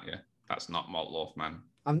Saruman, though, aren't you? That's not Maltloaf Man.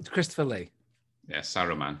 I'm Christopher Lee. Yeah,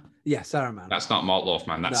 Saruman. Yeah, Saruman. That's not Maltloaf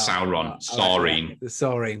Man. That's Sauron. Saurine. The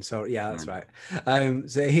Saurine. Sorry. Yeah, that's right.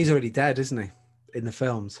 So he's already dead, isn't he? In the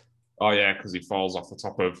films. Oh yeah, because he falls off the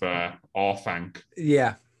top of Orthanc.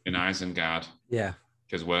 Yeah. In Isengard. Yeah.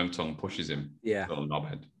 Because Wormtongue pushes him. Yeah. Little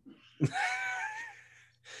knobhead.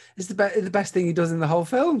 It's the best thing he does in the whole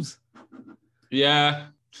films. Yeah.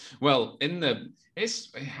 Well,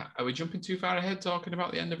 are we jumping too far ahead talking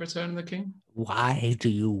about the end of Return of the King? Why do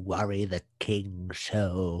you worry the king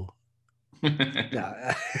so? He's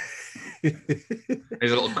a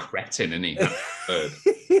little cretin, isn't he?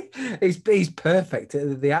 He's perfect.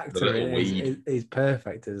 The actor is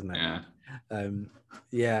perfect, isn't he?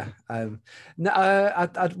 Yeah. We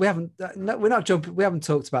haven't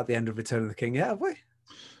talked about the end of Return of the King yet, have we?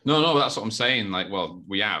 No, that's what I'm saying. Like, well,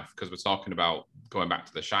 we have, because we're talking about going back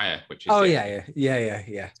to the Shire, which is yeah.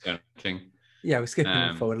 King. Yeah, we're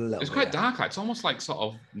skipping forward a little. It's quite dark. Like, it's almost like sort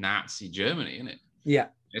of Nazi Germany, isn't it? Yeah.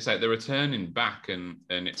 It's like they're returning back, and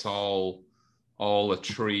it's all the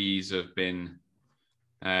trees have been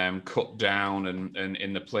cut down, and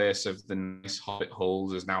in the place of the nice hobbit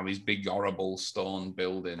holes, there's now these big horrible stone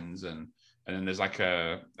buildings, and then there's like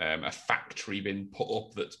a factory been put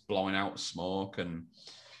up that's blowing out smoke, and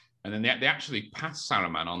then they actually pass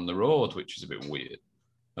Saruman on the road, which is a bit weird.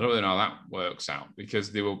 I don't really know how that works out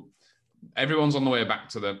because everyone's on the way back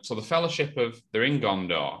to the Fellowship they're in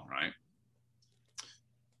Gondor, right?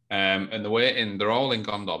 And they're all in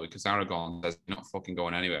Gondor because Aragorn says they're not fucking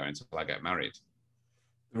going anywhere until I get married.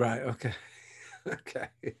 Right, okay. Okay.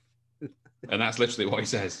 And that's literally what he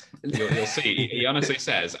says. You'll see. He honestly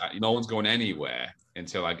says, no one's going anywhere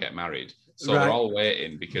until I get married. So Right. they're all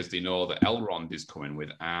waiting because they know that Elrond is coming with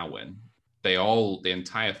Arwen. The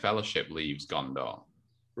entire fellowship leaves Gondor.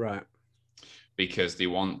 Right. Because they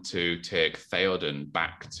want to take Theoden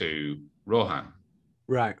back to Rohan.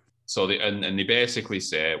 Right. So they basically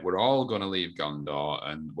say, we're all going to leave Gondor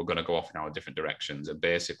and we're going to go off in our different directions. And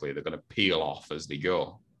basically they're going to peel off as they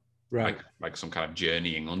go. Right. Like some kind of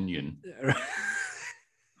journeying onion.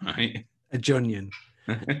 Right? A junion.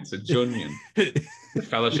 It's a junion. The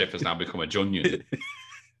fellowship has now become a junion.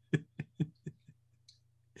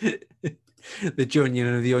 The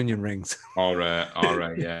junion of the onion rings.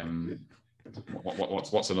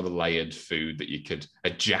 What's another layered food that you could a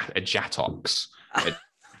jatox,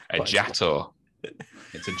 a jatto.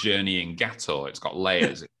 It's a journeying gatto. It's got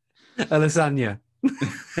layers. A lasagna.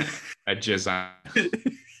 A jazan.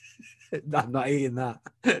 I'm not eating that.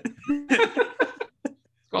 It's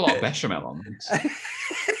got a lot of bechamel on it.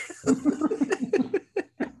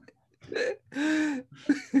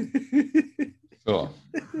 So,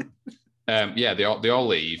 they all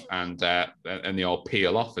leave and they all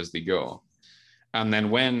peel off as they go. And then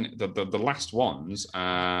when the last ones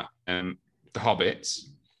are the hobbits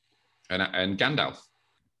and Gandalf.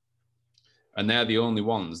 And they're the only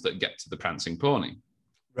ones that get to the prancing pony.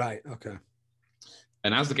 Right, okay.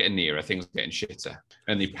 And as they're getting nearer, things are getting shitter.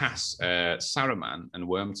 And they pass Saruman and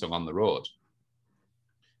Wormtongue on the road.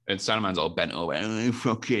 And Saruman's all bent over. Oh,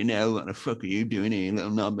 fucking hell, what the fuck are you doing here,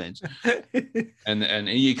 little knobheads? and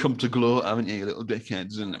you come to gloat, haven't you, little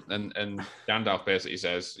dickheads? And Gandalf basically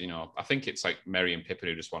says, I think it's like Merry and Pippin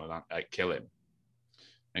who just want to like kill him.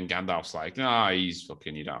 And Gandalf's like, he's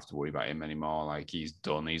fucking, you don't have to worry about him anymore. Like, he's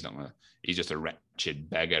done. He's just a wretched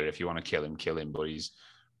beggar. If you want to kill him. But he's,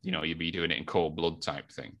 you'd be doing it in cold blood type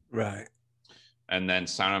thing. Right. And then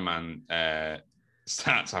Saruman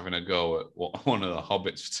starts having a go at one of the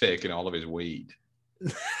hobbits for taking all of his weed.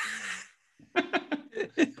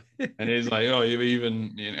 And he's like, oh, you've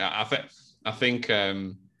even, I think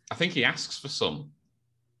he asks for some.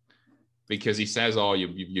 Because he says, oh,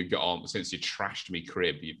 you've got all, since you trashed me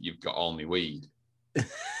crib, you've got all my weed.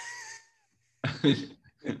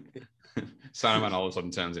 Saruman all of a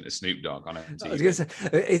sudden turns into Snoop Dogg on MTV. I was going to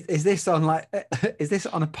say, is this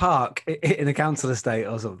on a park in a council estate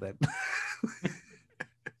or something?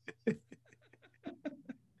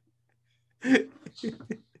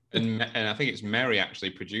 and I think it's Merry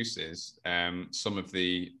actually produces some of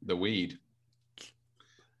the weed.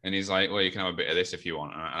 And he's like, well, you can have a bit of this if you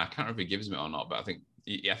want. And I can't remember if he gives him it or not, but I think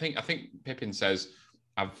Pippin says,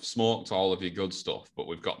 I've smoked all of your good stuff, but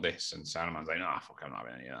we've got this. And Saruman's like, no, fuck, I'm not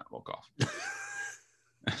having any of that. Walk off.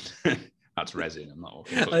 That's resin. I'm not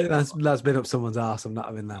walking. That's been up someone's arse. I'm not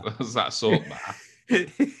having that. That's that soap bath.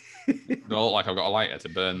 Don't look like I've got a lighter to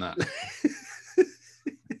burn that.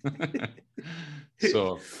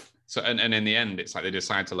 So and in the end, it's like they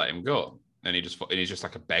decide to let him go. And he's just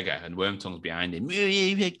like a beggar, and Wormtongue's behind him. So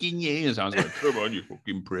I was like, come on, you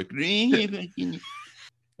fucking prick.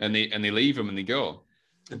 And they leave him and they go.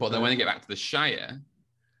 But then when they get back to the Shire,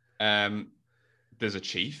 there's a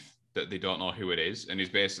chief that they don't know who it is, and he's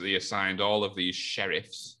basically assigned all of these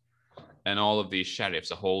sheriffs, and all of these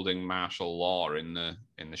sheriffs are holding martial law in the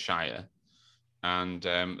Shire, and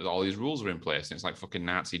all these rules are in place, and it's like fucking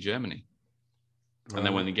Nazi Germany. And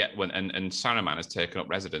then when Saruman has taken up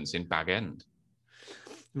residence in Bag End.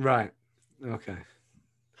 Right. Okay.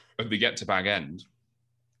 But they get to Bag End,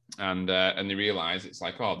 and they realise it's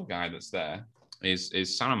like, oh, the guy that's there is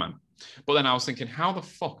Saruman. But then I was thinking, how the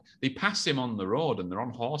fuck they pass him on the road and they're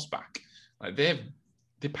on horseback? Like they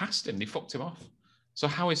passed him, they fucked him off. So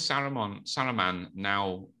how is Saruman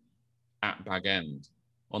now at Bag End?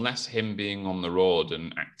 Unless him being on the road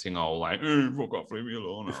and acting all like, hey, fuck off, leave me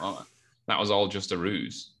alone. That was all just a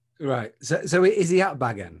ruse. Right. So is he at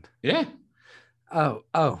Bag End? Yeah.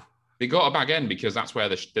 Oh. They go to Bag End because that's where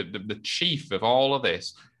the chief of all of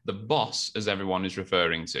this, the boss, as everyone is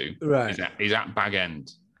referring to, right, is at Bag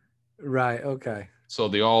End. Right. Okay. So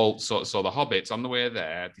they all, so the hobbits on the way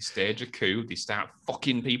there, they stage a coup. They start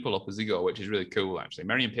fucking people up as they go, which is really cool, actually.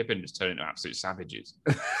 Merry and Pippin just turn into absolute savages.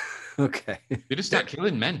 Okay. They just start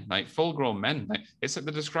killing men, like full-grown men. Like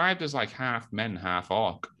they're described as like half men, half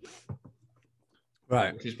orc.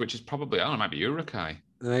 Right. Which is probably, I don't know, it might be Uruk-hai.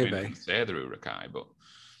 Maybe. I mean, say they're Uruk-hai, but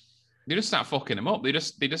they just start fucking them up. They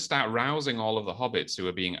just start rousing all of the hobbits who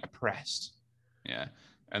are being oppressed. Yeah.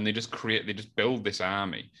 And they just build this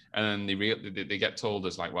army. And then they get told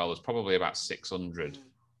there's like, well, there's probably about 600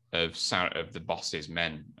 of the boss's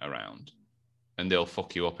men around. And they'll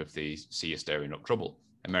fuck you up if they see you stirring up trouble.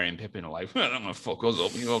 And Merry and Pippin are like, well, I'm gonna fuck us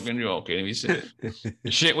up. You're joking.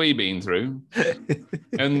 The shit we've been through.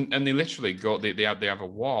 And they literally go. They have a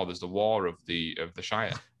war. There's the war of the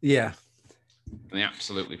Shire. Yeah. And they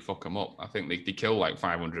absolutely fuck them up. I think they kill like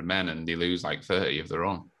 500 men and they lose like 30 of their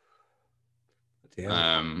own.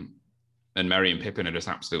 Yeah. And Merry and Pippin are just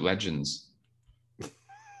absolute legends.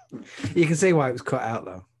 You can see why it was cut out,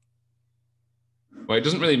 though. Well, it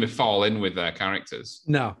doesn't really fall in with their characters.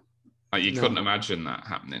 No. Like, you couldn't imagine that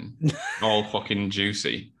happening. All fucking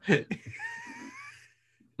juicy.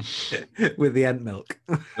 With the Ent milk.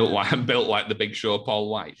 built like the Big Show Paul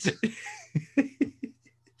White.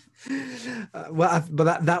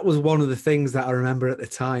 But that was one of the things that I remember at the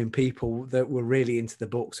time. People that were really into the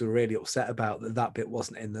books were really upset about that bit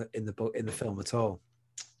wasn't in the film at all.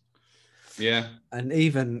 Yeah, and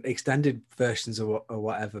even extended versions or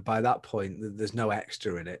whatever. By that point, there's no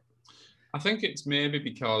extra in it. I think it's maybe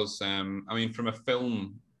because from a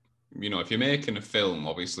film, if you're making a film,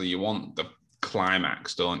 obviously you want the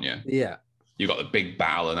climax, don't you? Yeah. You got the big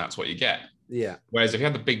battle, and that's what you get. Yeah. Whereas if you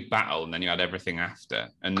had the big battle and then you had everything after,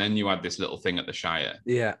 and then you had this little thing at the Shire,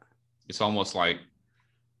 yeah, it's almost like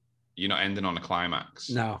you're not ending on a climax.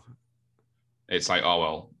 No. It's like, oh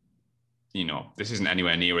well, this isn't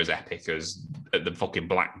anywhere near as epic as at the fucking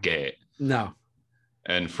Black Gate. No.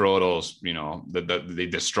 And Frodo's, they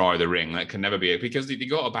destroy the ring. That can never be it because they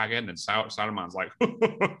go to Bag End and Saruman's like,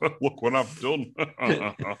 look what I've done.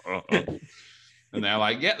 And they're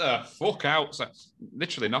like, get the fuck out. So,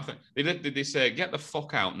 literally nothing. They say, get the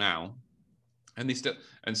fuck out now. And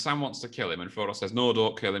Sam wants to kill him. And Frodo says, no,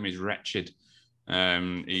 don't kill him. He's wretched.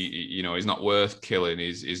 He's not worth killing.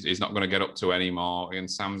 He's not going to get up to anymore. And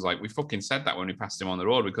Sam's like, we fucking said that when we passed him on the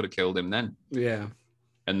road. We could have killed him then. Yeah.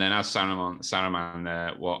 And then as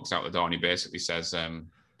Saruman walks out the door, and he basically says,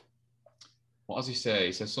 what does he say?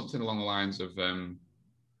 He says something along the lines of,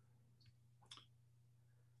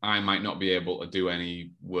 I might not be able to do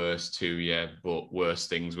any worse to you, but worse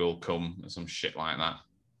things will come, or some shit like that.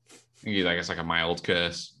 I think he's like, it's like a mild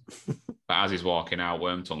curse. But as he's walking out,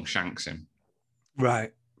 Wormtongue shanks him.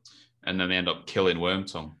 Right. And then they end up killing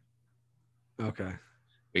Wormtongue. Okay.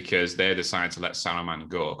 Because they decide to let Saruman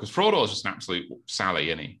go. Because Frodo's just an absolute Sally,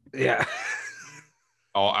 isn't he? Yeah.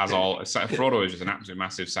 Frodo is just an absolute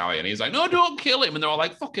massive Sally. And he's like, no, don't kill him. And they're all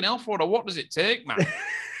like, fucking hell, Frodo, what does it take, man?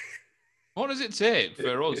 What does it take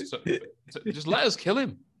for us to just let us kill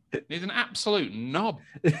him? He's an absolute knob.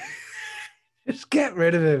 Just get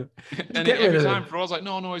rid of him. And every time Frodo's like,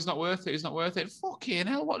 no, he's not worth it. He's not worth it. Fucking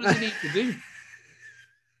hell, what does he need to do?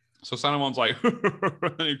 So Saruman's like,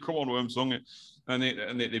 come on, Wormtongue. And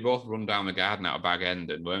they both run down the garden out of Bag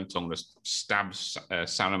End, and Wormtongue just stabs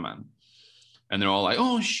Saruman. And they're all like,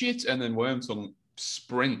 oh, shit. And then Wormtongue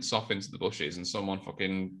sprints off into the bushes, and someone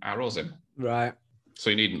fucking arrows him. Right. So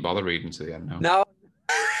you needn't bother reading to the end now. No.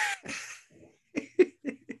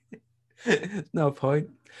 No point.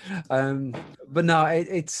 But no,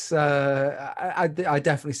 it's. I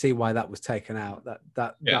definitely see why that was taken out.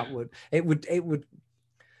 That would.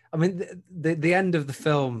 I mean, the end of the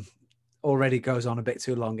film already goes on a bit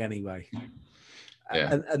too long anyway.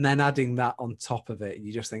 Yeah. And then adding that on top of it,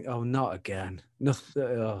 you just think, oh, not again. Nothing.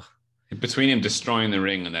 Oh. Between him destroying the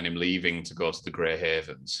ring and then him leaving to go to the Grey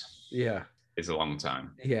Havens. Yeah. Is a long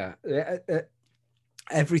time. Yeah.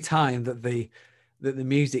 Every time that the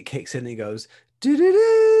music kicks in, it goes, you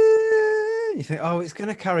think, oh, it's going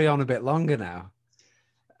to carry on a bit longer now.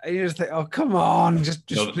 And you just think, oh, come on, just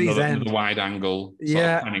please end. The wide angle,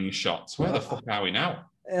 panning shots. Where the fuck are we now?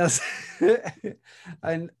 Yes.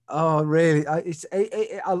 And oh, really?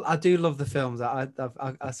 I do love the films. I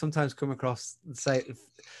sometimes come across and say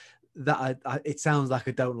that it sounds like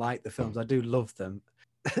I don't like the films. I do love them.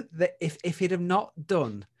 If he'd have not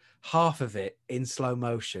done half of it in slow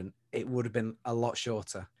motion, it would have been a lot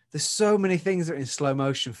shorter. There's so many things that are in slow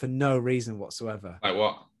motion for no reason whatsoever. Like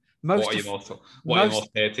what? What are your most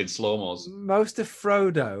hated slow-mos? Most of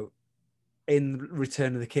Frodo in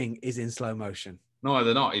Return of the King is in slow motion. No,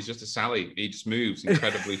 they're not. He's just a Sally. He just moves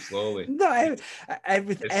incredibly slowly. No,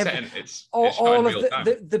 everything. All of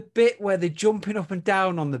the bit where they're jumping up and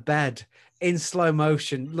down on the bed in slow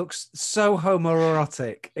motion looks so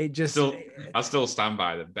homoerotic. It just. I still stand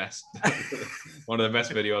by the best. One of the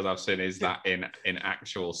best videos I've seen is that in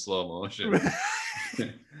actual slow motion.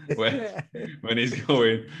 when he's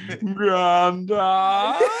going,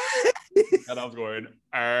 Grandad, and I'm going,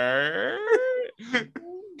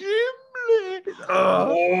 Gimli,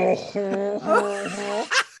 Aragorn.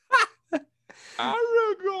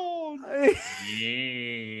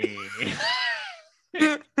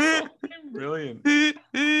 Brilliant.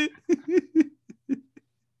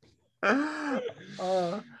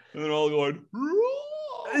 And they're all going.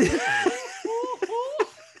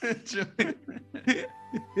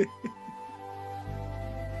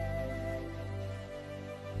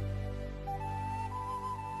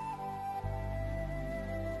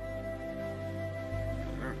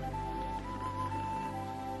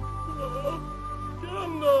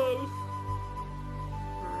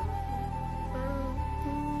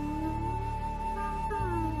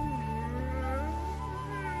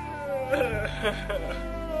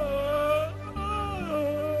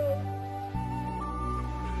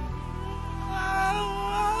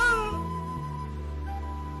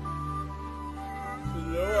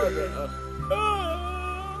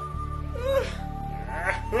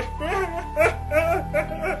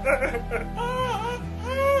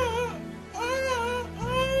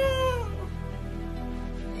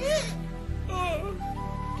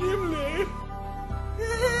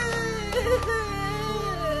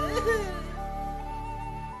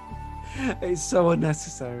 It's so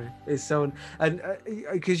unnecessary. It's so and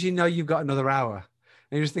because you know you've got another hour,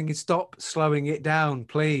 and you're just thinking, stop slowing it down,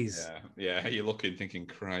 please. Yeah. You're looking, thinking,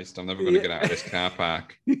 Christ, I'm never going to get out of this car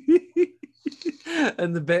park.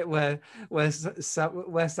 And the bit where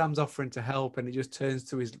Sam's offering to help, and it just turns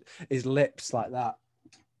to his lips like that.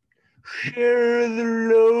 Share the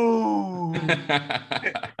load.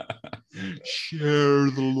 Share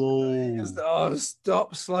the load.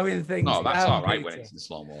 Stop slowing things down. No, that's all right Peter. when it's in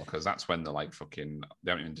slow mo, because that's when they're like fucking.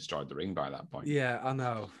 They haven't even destroyed the ring by that point. Yeah, I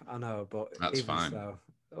know, but That's even fine. So,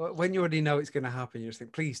 when you already know it's going to happen, you just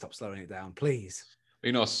think, please stop slowing it down, please.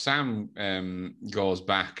 You know, Sam goes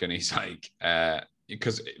back and he's like,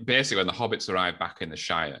 because basically when the hobbits arrive back in the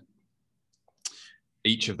Shire,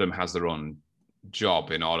 each of them has their own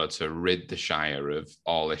job in order to rid the Shire of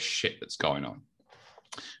all this shit that's going on.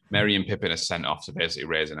 Merry and Pippin are sent off to basically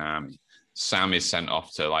raise an army. Sam is sent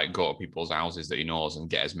off to like go to people's houses that he knows and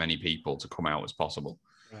get as many people to come out as possible.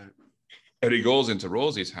 Right. And he goes into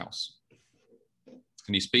Rosie's house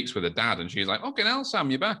and he speaks with her dad, and she's like, "Okay, now Sam,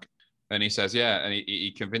 you're back." And he says, "Yeah," and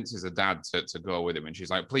he convinces her dad to go with him, and she's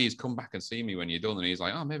like, "Please come back and see me when you're done." And he's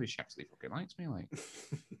like, "Oh, maybe she actually fucking likes me." Like,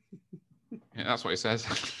 yeah, that's what he says.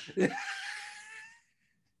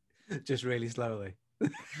 Just really slowly.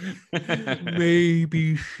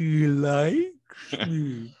 Maybe she likes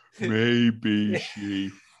me. Maybe she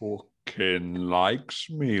fucking likes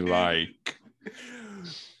me, like.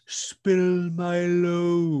 Spill my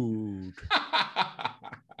load.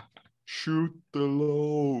 Shoot the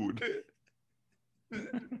load.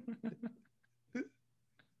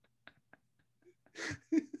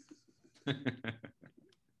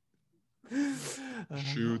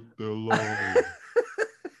 Shoot the load.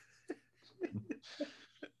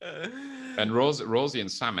 And Rosie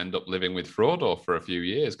and Sam end up living with Frodo for a few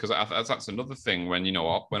years, because that's another thing when, you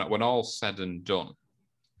know, when all's said and done.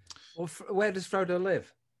 Well, where does Frodo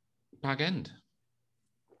live? Bag End.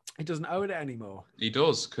 He doesn't own it anymore. He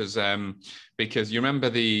does, because you remember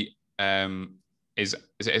the is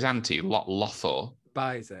it his auntie Lothor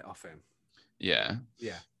Buys it off him. Yeah.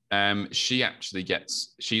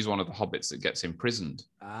 She's one of the hobbits that gets imprisoned.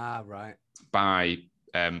 Ah, right. By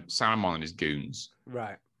Saruman and his goons.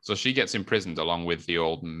 Right. So she gets imprisoned along with the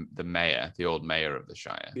old mayor of the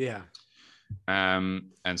Shire. Yeah. And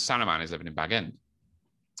Saruman is living in Bag End.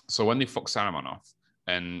 So when they fuck Saruman off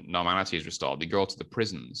and normality is restored, they go to the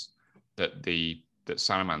prisons that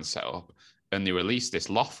Saruman set up, and they release this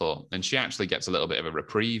Lothor, and she actually gets a little bit of a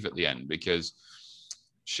reprieve at the end, because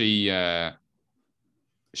she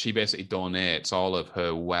basically donates all of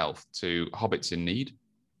her wealth to hobbits in need.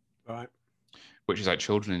 Right. Which is like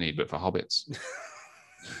children in need, but for hobbits.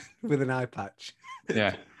 With an eye patch.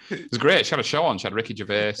 Yeah. It was great. She had a show on. She had Ricky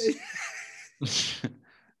Gervais.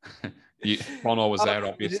 Bono was there,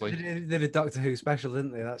 obviously. They did a Doctor Who special,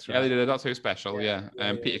 didn't they? That's right. Yeah, they did a Doctor Who special, yeah.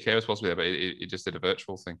 Peter Kay was supposed to be there, but he just did a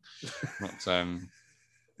virtual thing. But,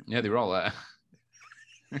 yeah, they were all there.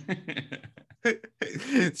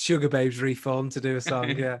 Sugar Babes reformed to do a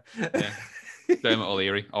song, yeah. Dermot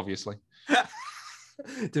O'Leary, obviously.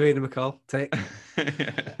 Davina McCall, take.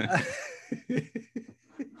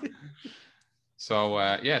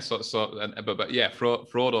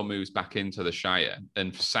 Frodo moves back into the Shire,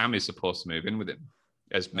 and Sam is supposed to move in with him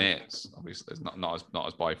as mates, obviously, not as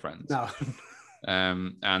boyfriends. No.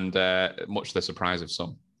 And much to the surprise of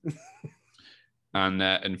some. And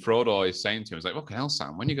Frodo is saying to him, he's like, "Okay, hell,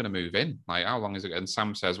 Sam, when are you going to move in? Like, how long is it?" And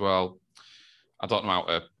Sam says, "Well, I don't know how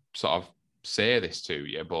to sort of say this to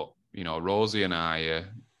you, but, you know, Rosie and I are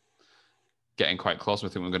getting quite close. We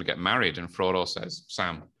think we're going to get married." And Frodo says,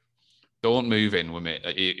 "Sam, don't move in with me."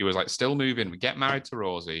 He was like, "Still move in. We get married to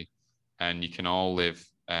Rosie, and you can all live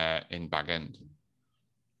in Bag End."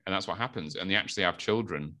 And that's what happens. And they actually have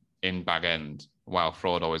children in Bag End while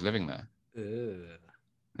Frodo is living there.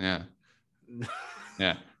 Yeah.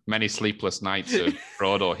 Yeah. Many sleepless nights of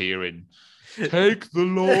Frodo hearing, "Take the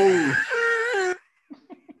load."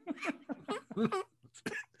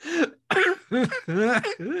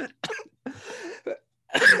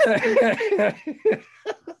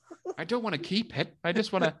 I don't want to keep it. I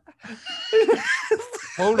just want to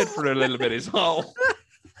hold it for a little bit is all.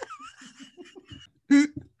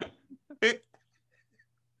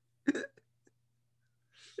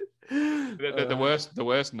 The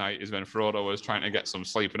worst night is when Frodo was trying to get some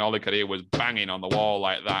sleep and all he could hear was banging on the wall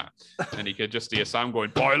like that, and he could just hear Sam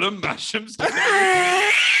going, "Boil them, mash them."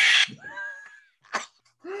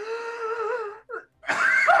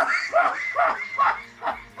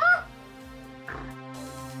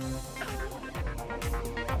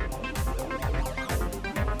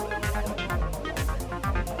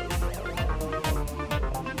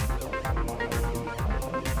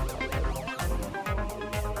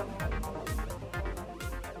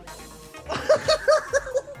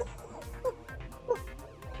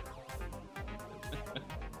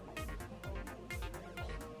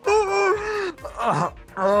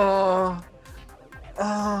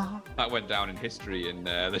 That went down in history, and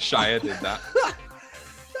the Shire did that.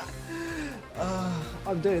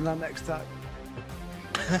 I'm doing that next time.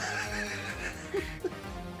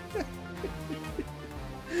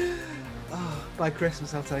 By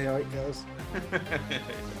Christmas, I'll tell you how it goes.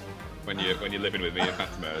 when you're living with me in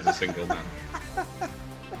Fatima as a single man.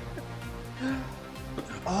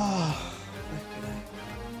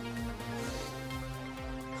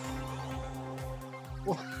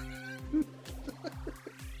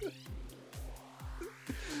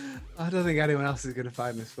 I don't think anyone else is going to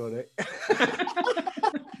find this funny.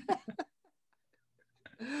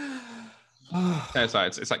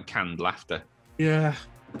 It's like canned laughter. Yeah.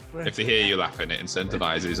 If they hear you laughing, it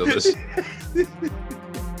incentivizes others.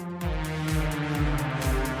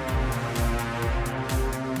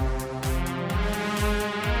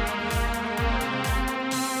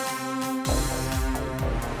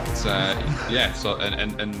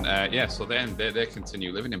 So then they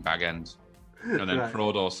continue living in Bag End, and then right.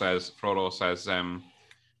 Frodo says,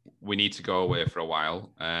 we need to go away for a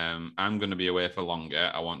while. I'm going to be away for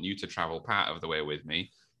longer. I want you to travel part of the way with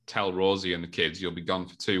me. Tell Rosie and the kids you'll be gone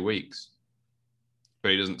for 2 weeks.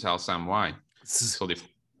 But he doesn't tell Sam why. So they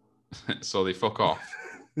fuck off.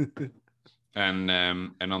 And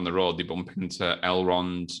on the road they bump into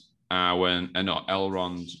Elrond,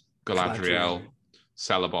 Galadriel,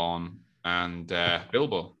 Celeborn, and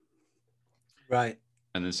Bilbo. Right.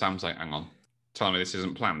 And then Sam's like, "Hang on, tell me this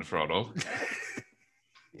isn't planned, Frodo."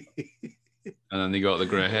 And then they go to the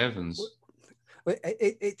Grey Havens.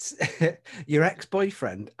 It's your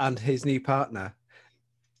ex-boyfriend and his new partner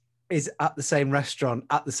is at the same restaurant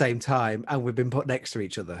at the same time, and we've been put next to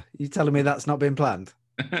each other. You telling me that's not been planned?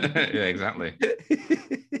 Yeah, exactly.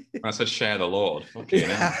 I said share the load. Fucking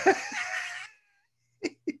hell.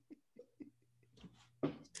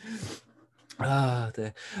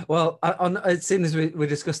 Dear. Well, as soon as we're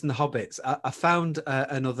discussing the Hobbits, I found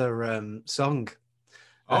another song.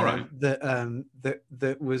 All right.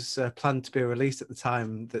 That was planned to be released at the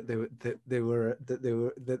time that the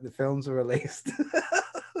films were released. Do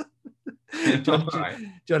you want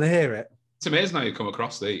to hear it? It's amazing how you come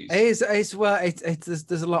across these. There's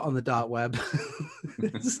a lot on the dark web.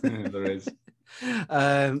 There is.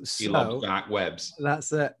 He loves dark webs.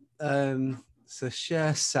 That's it. So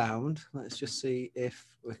share sound. Let's just see if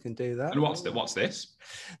we can do that. And what's this?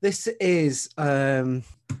 This is Green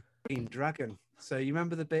Dragon. So you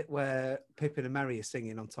remember the bit where Pippin and Merry are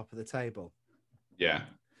singing on top of the table? Yeah.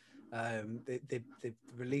 They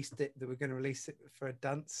released it. They were going to release it for a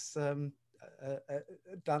dance.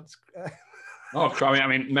 Dance. Oh, I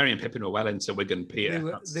mean, Merry and Pippin were well into Wigan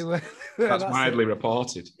Pier. They were. That's widely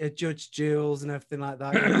reported. Yeah, Judge Jules and everything like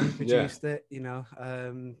that. Produced it. You know.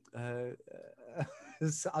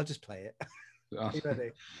 I'll just play it. Are you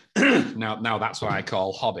ready? Now that's what I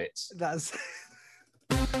call hobbits. That's.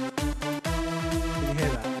 Can you hear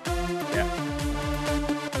that? Yeah.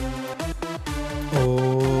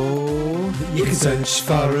 Oh, you can search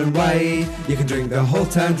far and wide, you can drink the whole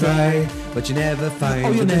town dry, but you never find.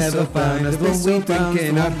 Oh, you never find the one we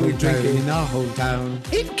drink in our hometown.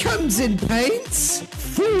 It comes in pints,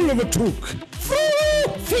 Full of a took.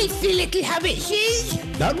 filthy little hobbits, ye.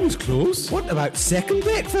 That was close. What about second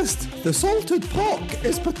breakfast? The salted pork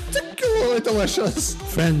is particularly absolutely delicious.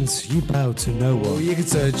 Friends, you bow to no Oh, one. you can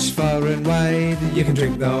search far and wide, you can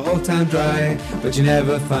drink the whole town dry, but you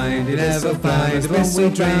never find the one we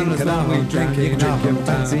drink, and our home drinking our home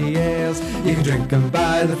fancy ales. You can drink them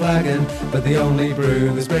by the flagon, but the only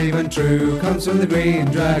brew that's brave and true comes from the Green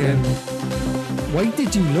Dragon. Why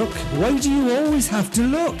did you look? Why do you always have to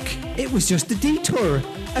look? It was just a detour,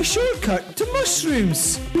 a shortcut to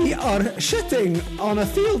mushrooms. We are shitting on a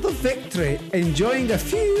field of victory, enjoying a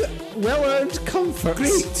few well-earned comforts.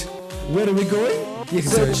 Great. Where are we going? You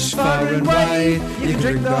can search far and wide, you can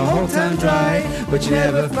drink the whole town dry, but you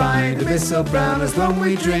never find a bit so brown as the one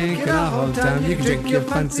we drink in our hometown. You can drink your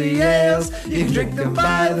fancy ales, you can drink them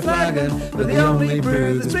by the flagon, but the only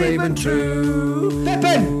brew that's brave and true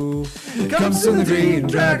comes from the Green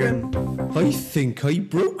Dragon. I think I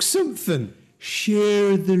broke something.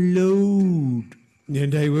 Share the load.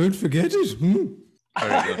 And I won't forget it. Very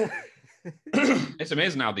good. It's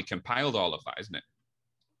amazing how they compiled all of that, isn't it?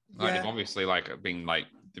 Like they've obviously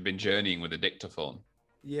they've been journeying with a dictaphone.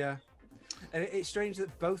 Yeah. And it's strange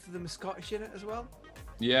that both of them are Scottish in it as well.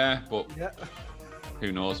 Yeah, but Yeah.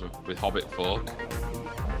 who knows with Hobbit folk.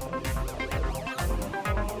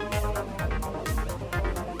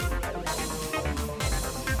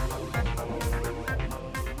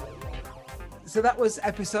 So that was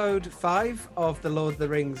episode 5 of the Lord of the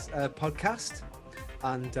Rings podcast,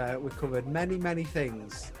 and we covered many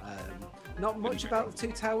things. Not much about the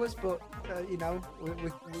Two Towers, but we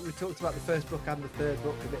talked about the first book and the third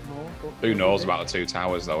book a bit more. But Who knows about the Two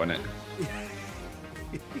Towers, though, innit?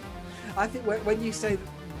 I think when you say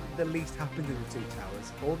the least happened in the Two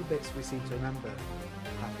Towers, all the bits we seem to remember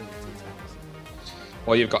happened in the Two Towers.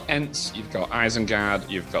 Well, you've got Ents, you've got Isengard,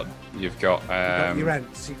 you've got You've got your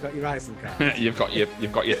Ents, you've got your Isengard, you've got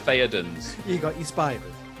your Theodens, you got your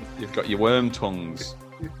spiders, you've got your Wormtongues,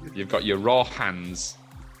 you've got your Rawhans,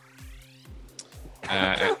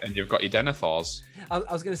 and you've got your Denethors. I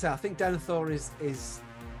was going to say, I think Denethor is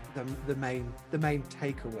the main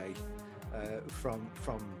takeaway from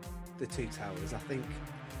the Two Towers. I think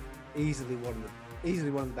easily one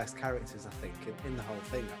of the best characters. I think in the whole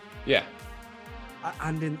thing. Yeah.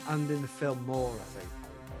 And in the film more. I think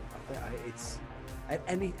it's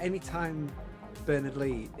any time Bernard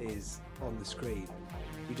Lee is on the screen,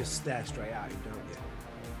 you just stare straight at him, don't you?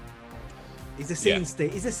 He's a scene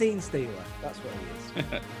stealer. That's what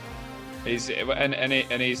he is.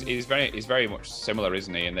 He's very much similar,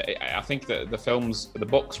 isn't he? And I think that the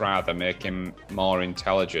books rather make him more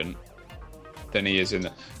intelligent than he is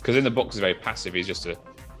because in the books he's very passive. He's just a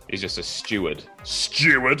steward.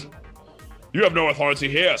 Steward, you have no authority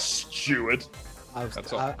here, steward. I was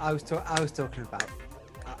talking about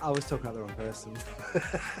the wrong person.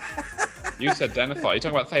 You said Denethor. Are you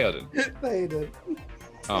talking about Theoden? Theoden.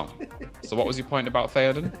 Oh, so what was your point about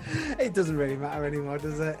Theoden? It doesn't really matter anymore,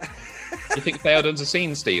 does it? You think Theoden's a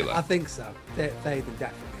scene stealer? I think so. Theoden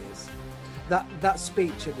definitely is. That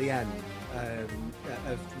speech at the end of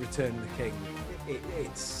Return of the King,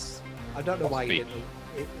 it's I don't know why you didn't.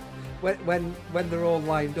 When they're all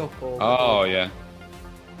lined up.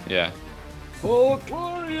 Yeah. For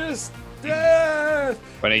glorious death.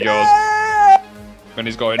 When he's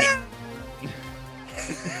going.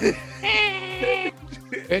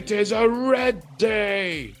 It is a red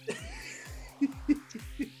day.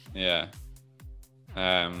 Yeah.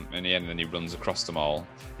 In the end, then he runs across them all.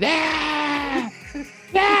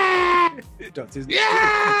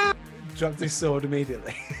 Dropped his sword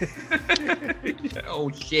immediately.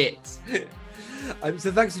 Oh shit!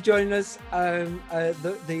 So thanks for joining us.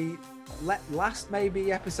 The last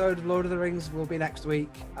maybe episode of Lord of the Rings will be next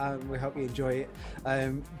week. We hope you enjoy it.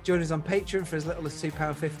 Join us on Patreon for as little as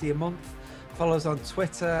 £2.50 a month. Follow us on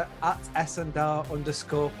Twitter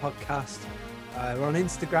 @SNDR_podcast. We're on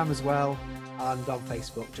Instagram as well, and on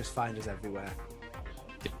Facebook. Just find us everywhere.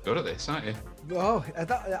 You're good at this, aren't you? Oh,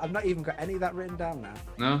 I've not even got any of that written down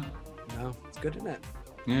now. No, it's good, isn't it?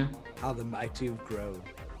 Yeah. How the mighty have grown.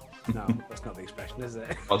 No, that's not the expression, is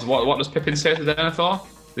it? What does Pippin say to Denethor?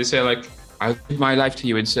 They say "I'll give my life to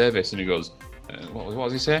you in service," and he goes, "What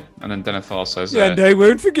does he say?" And then Denethor says, "And I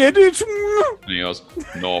won't forget it." And he goes,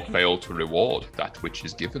 "Nor fail to reward that which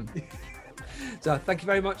is given." So thank you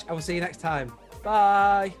very much. I will see you next time.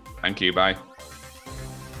 Bye. Thank you. Bye.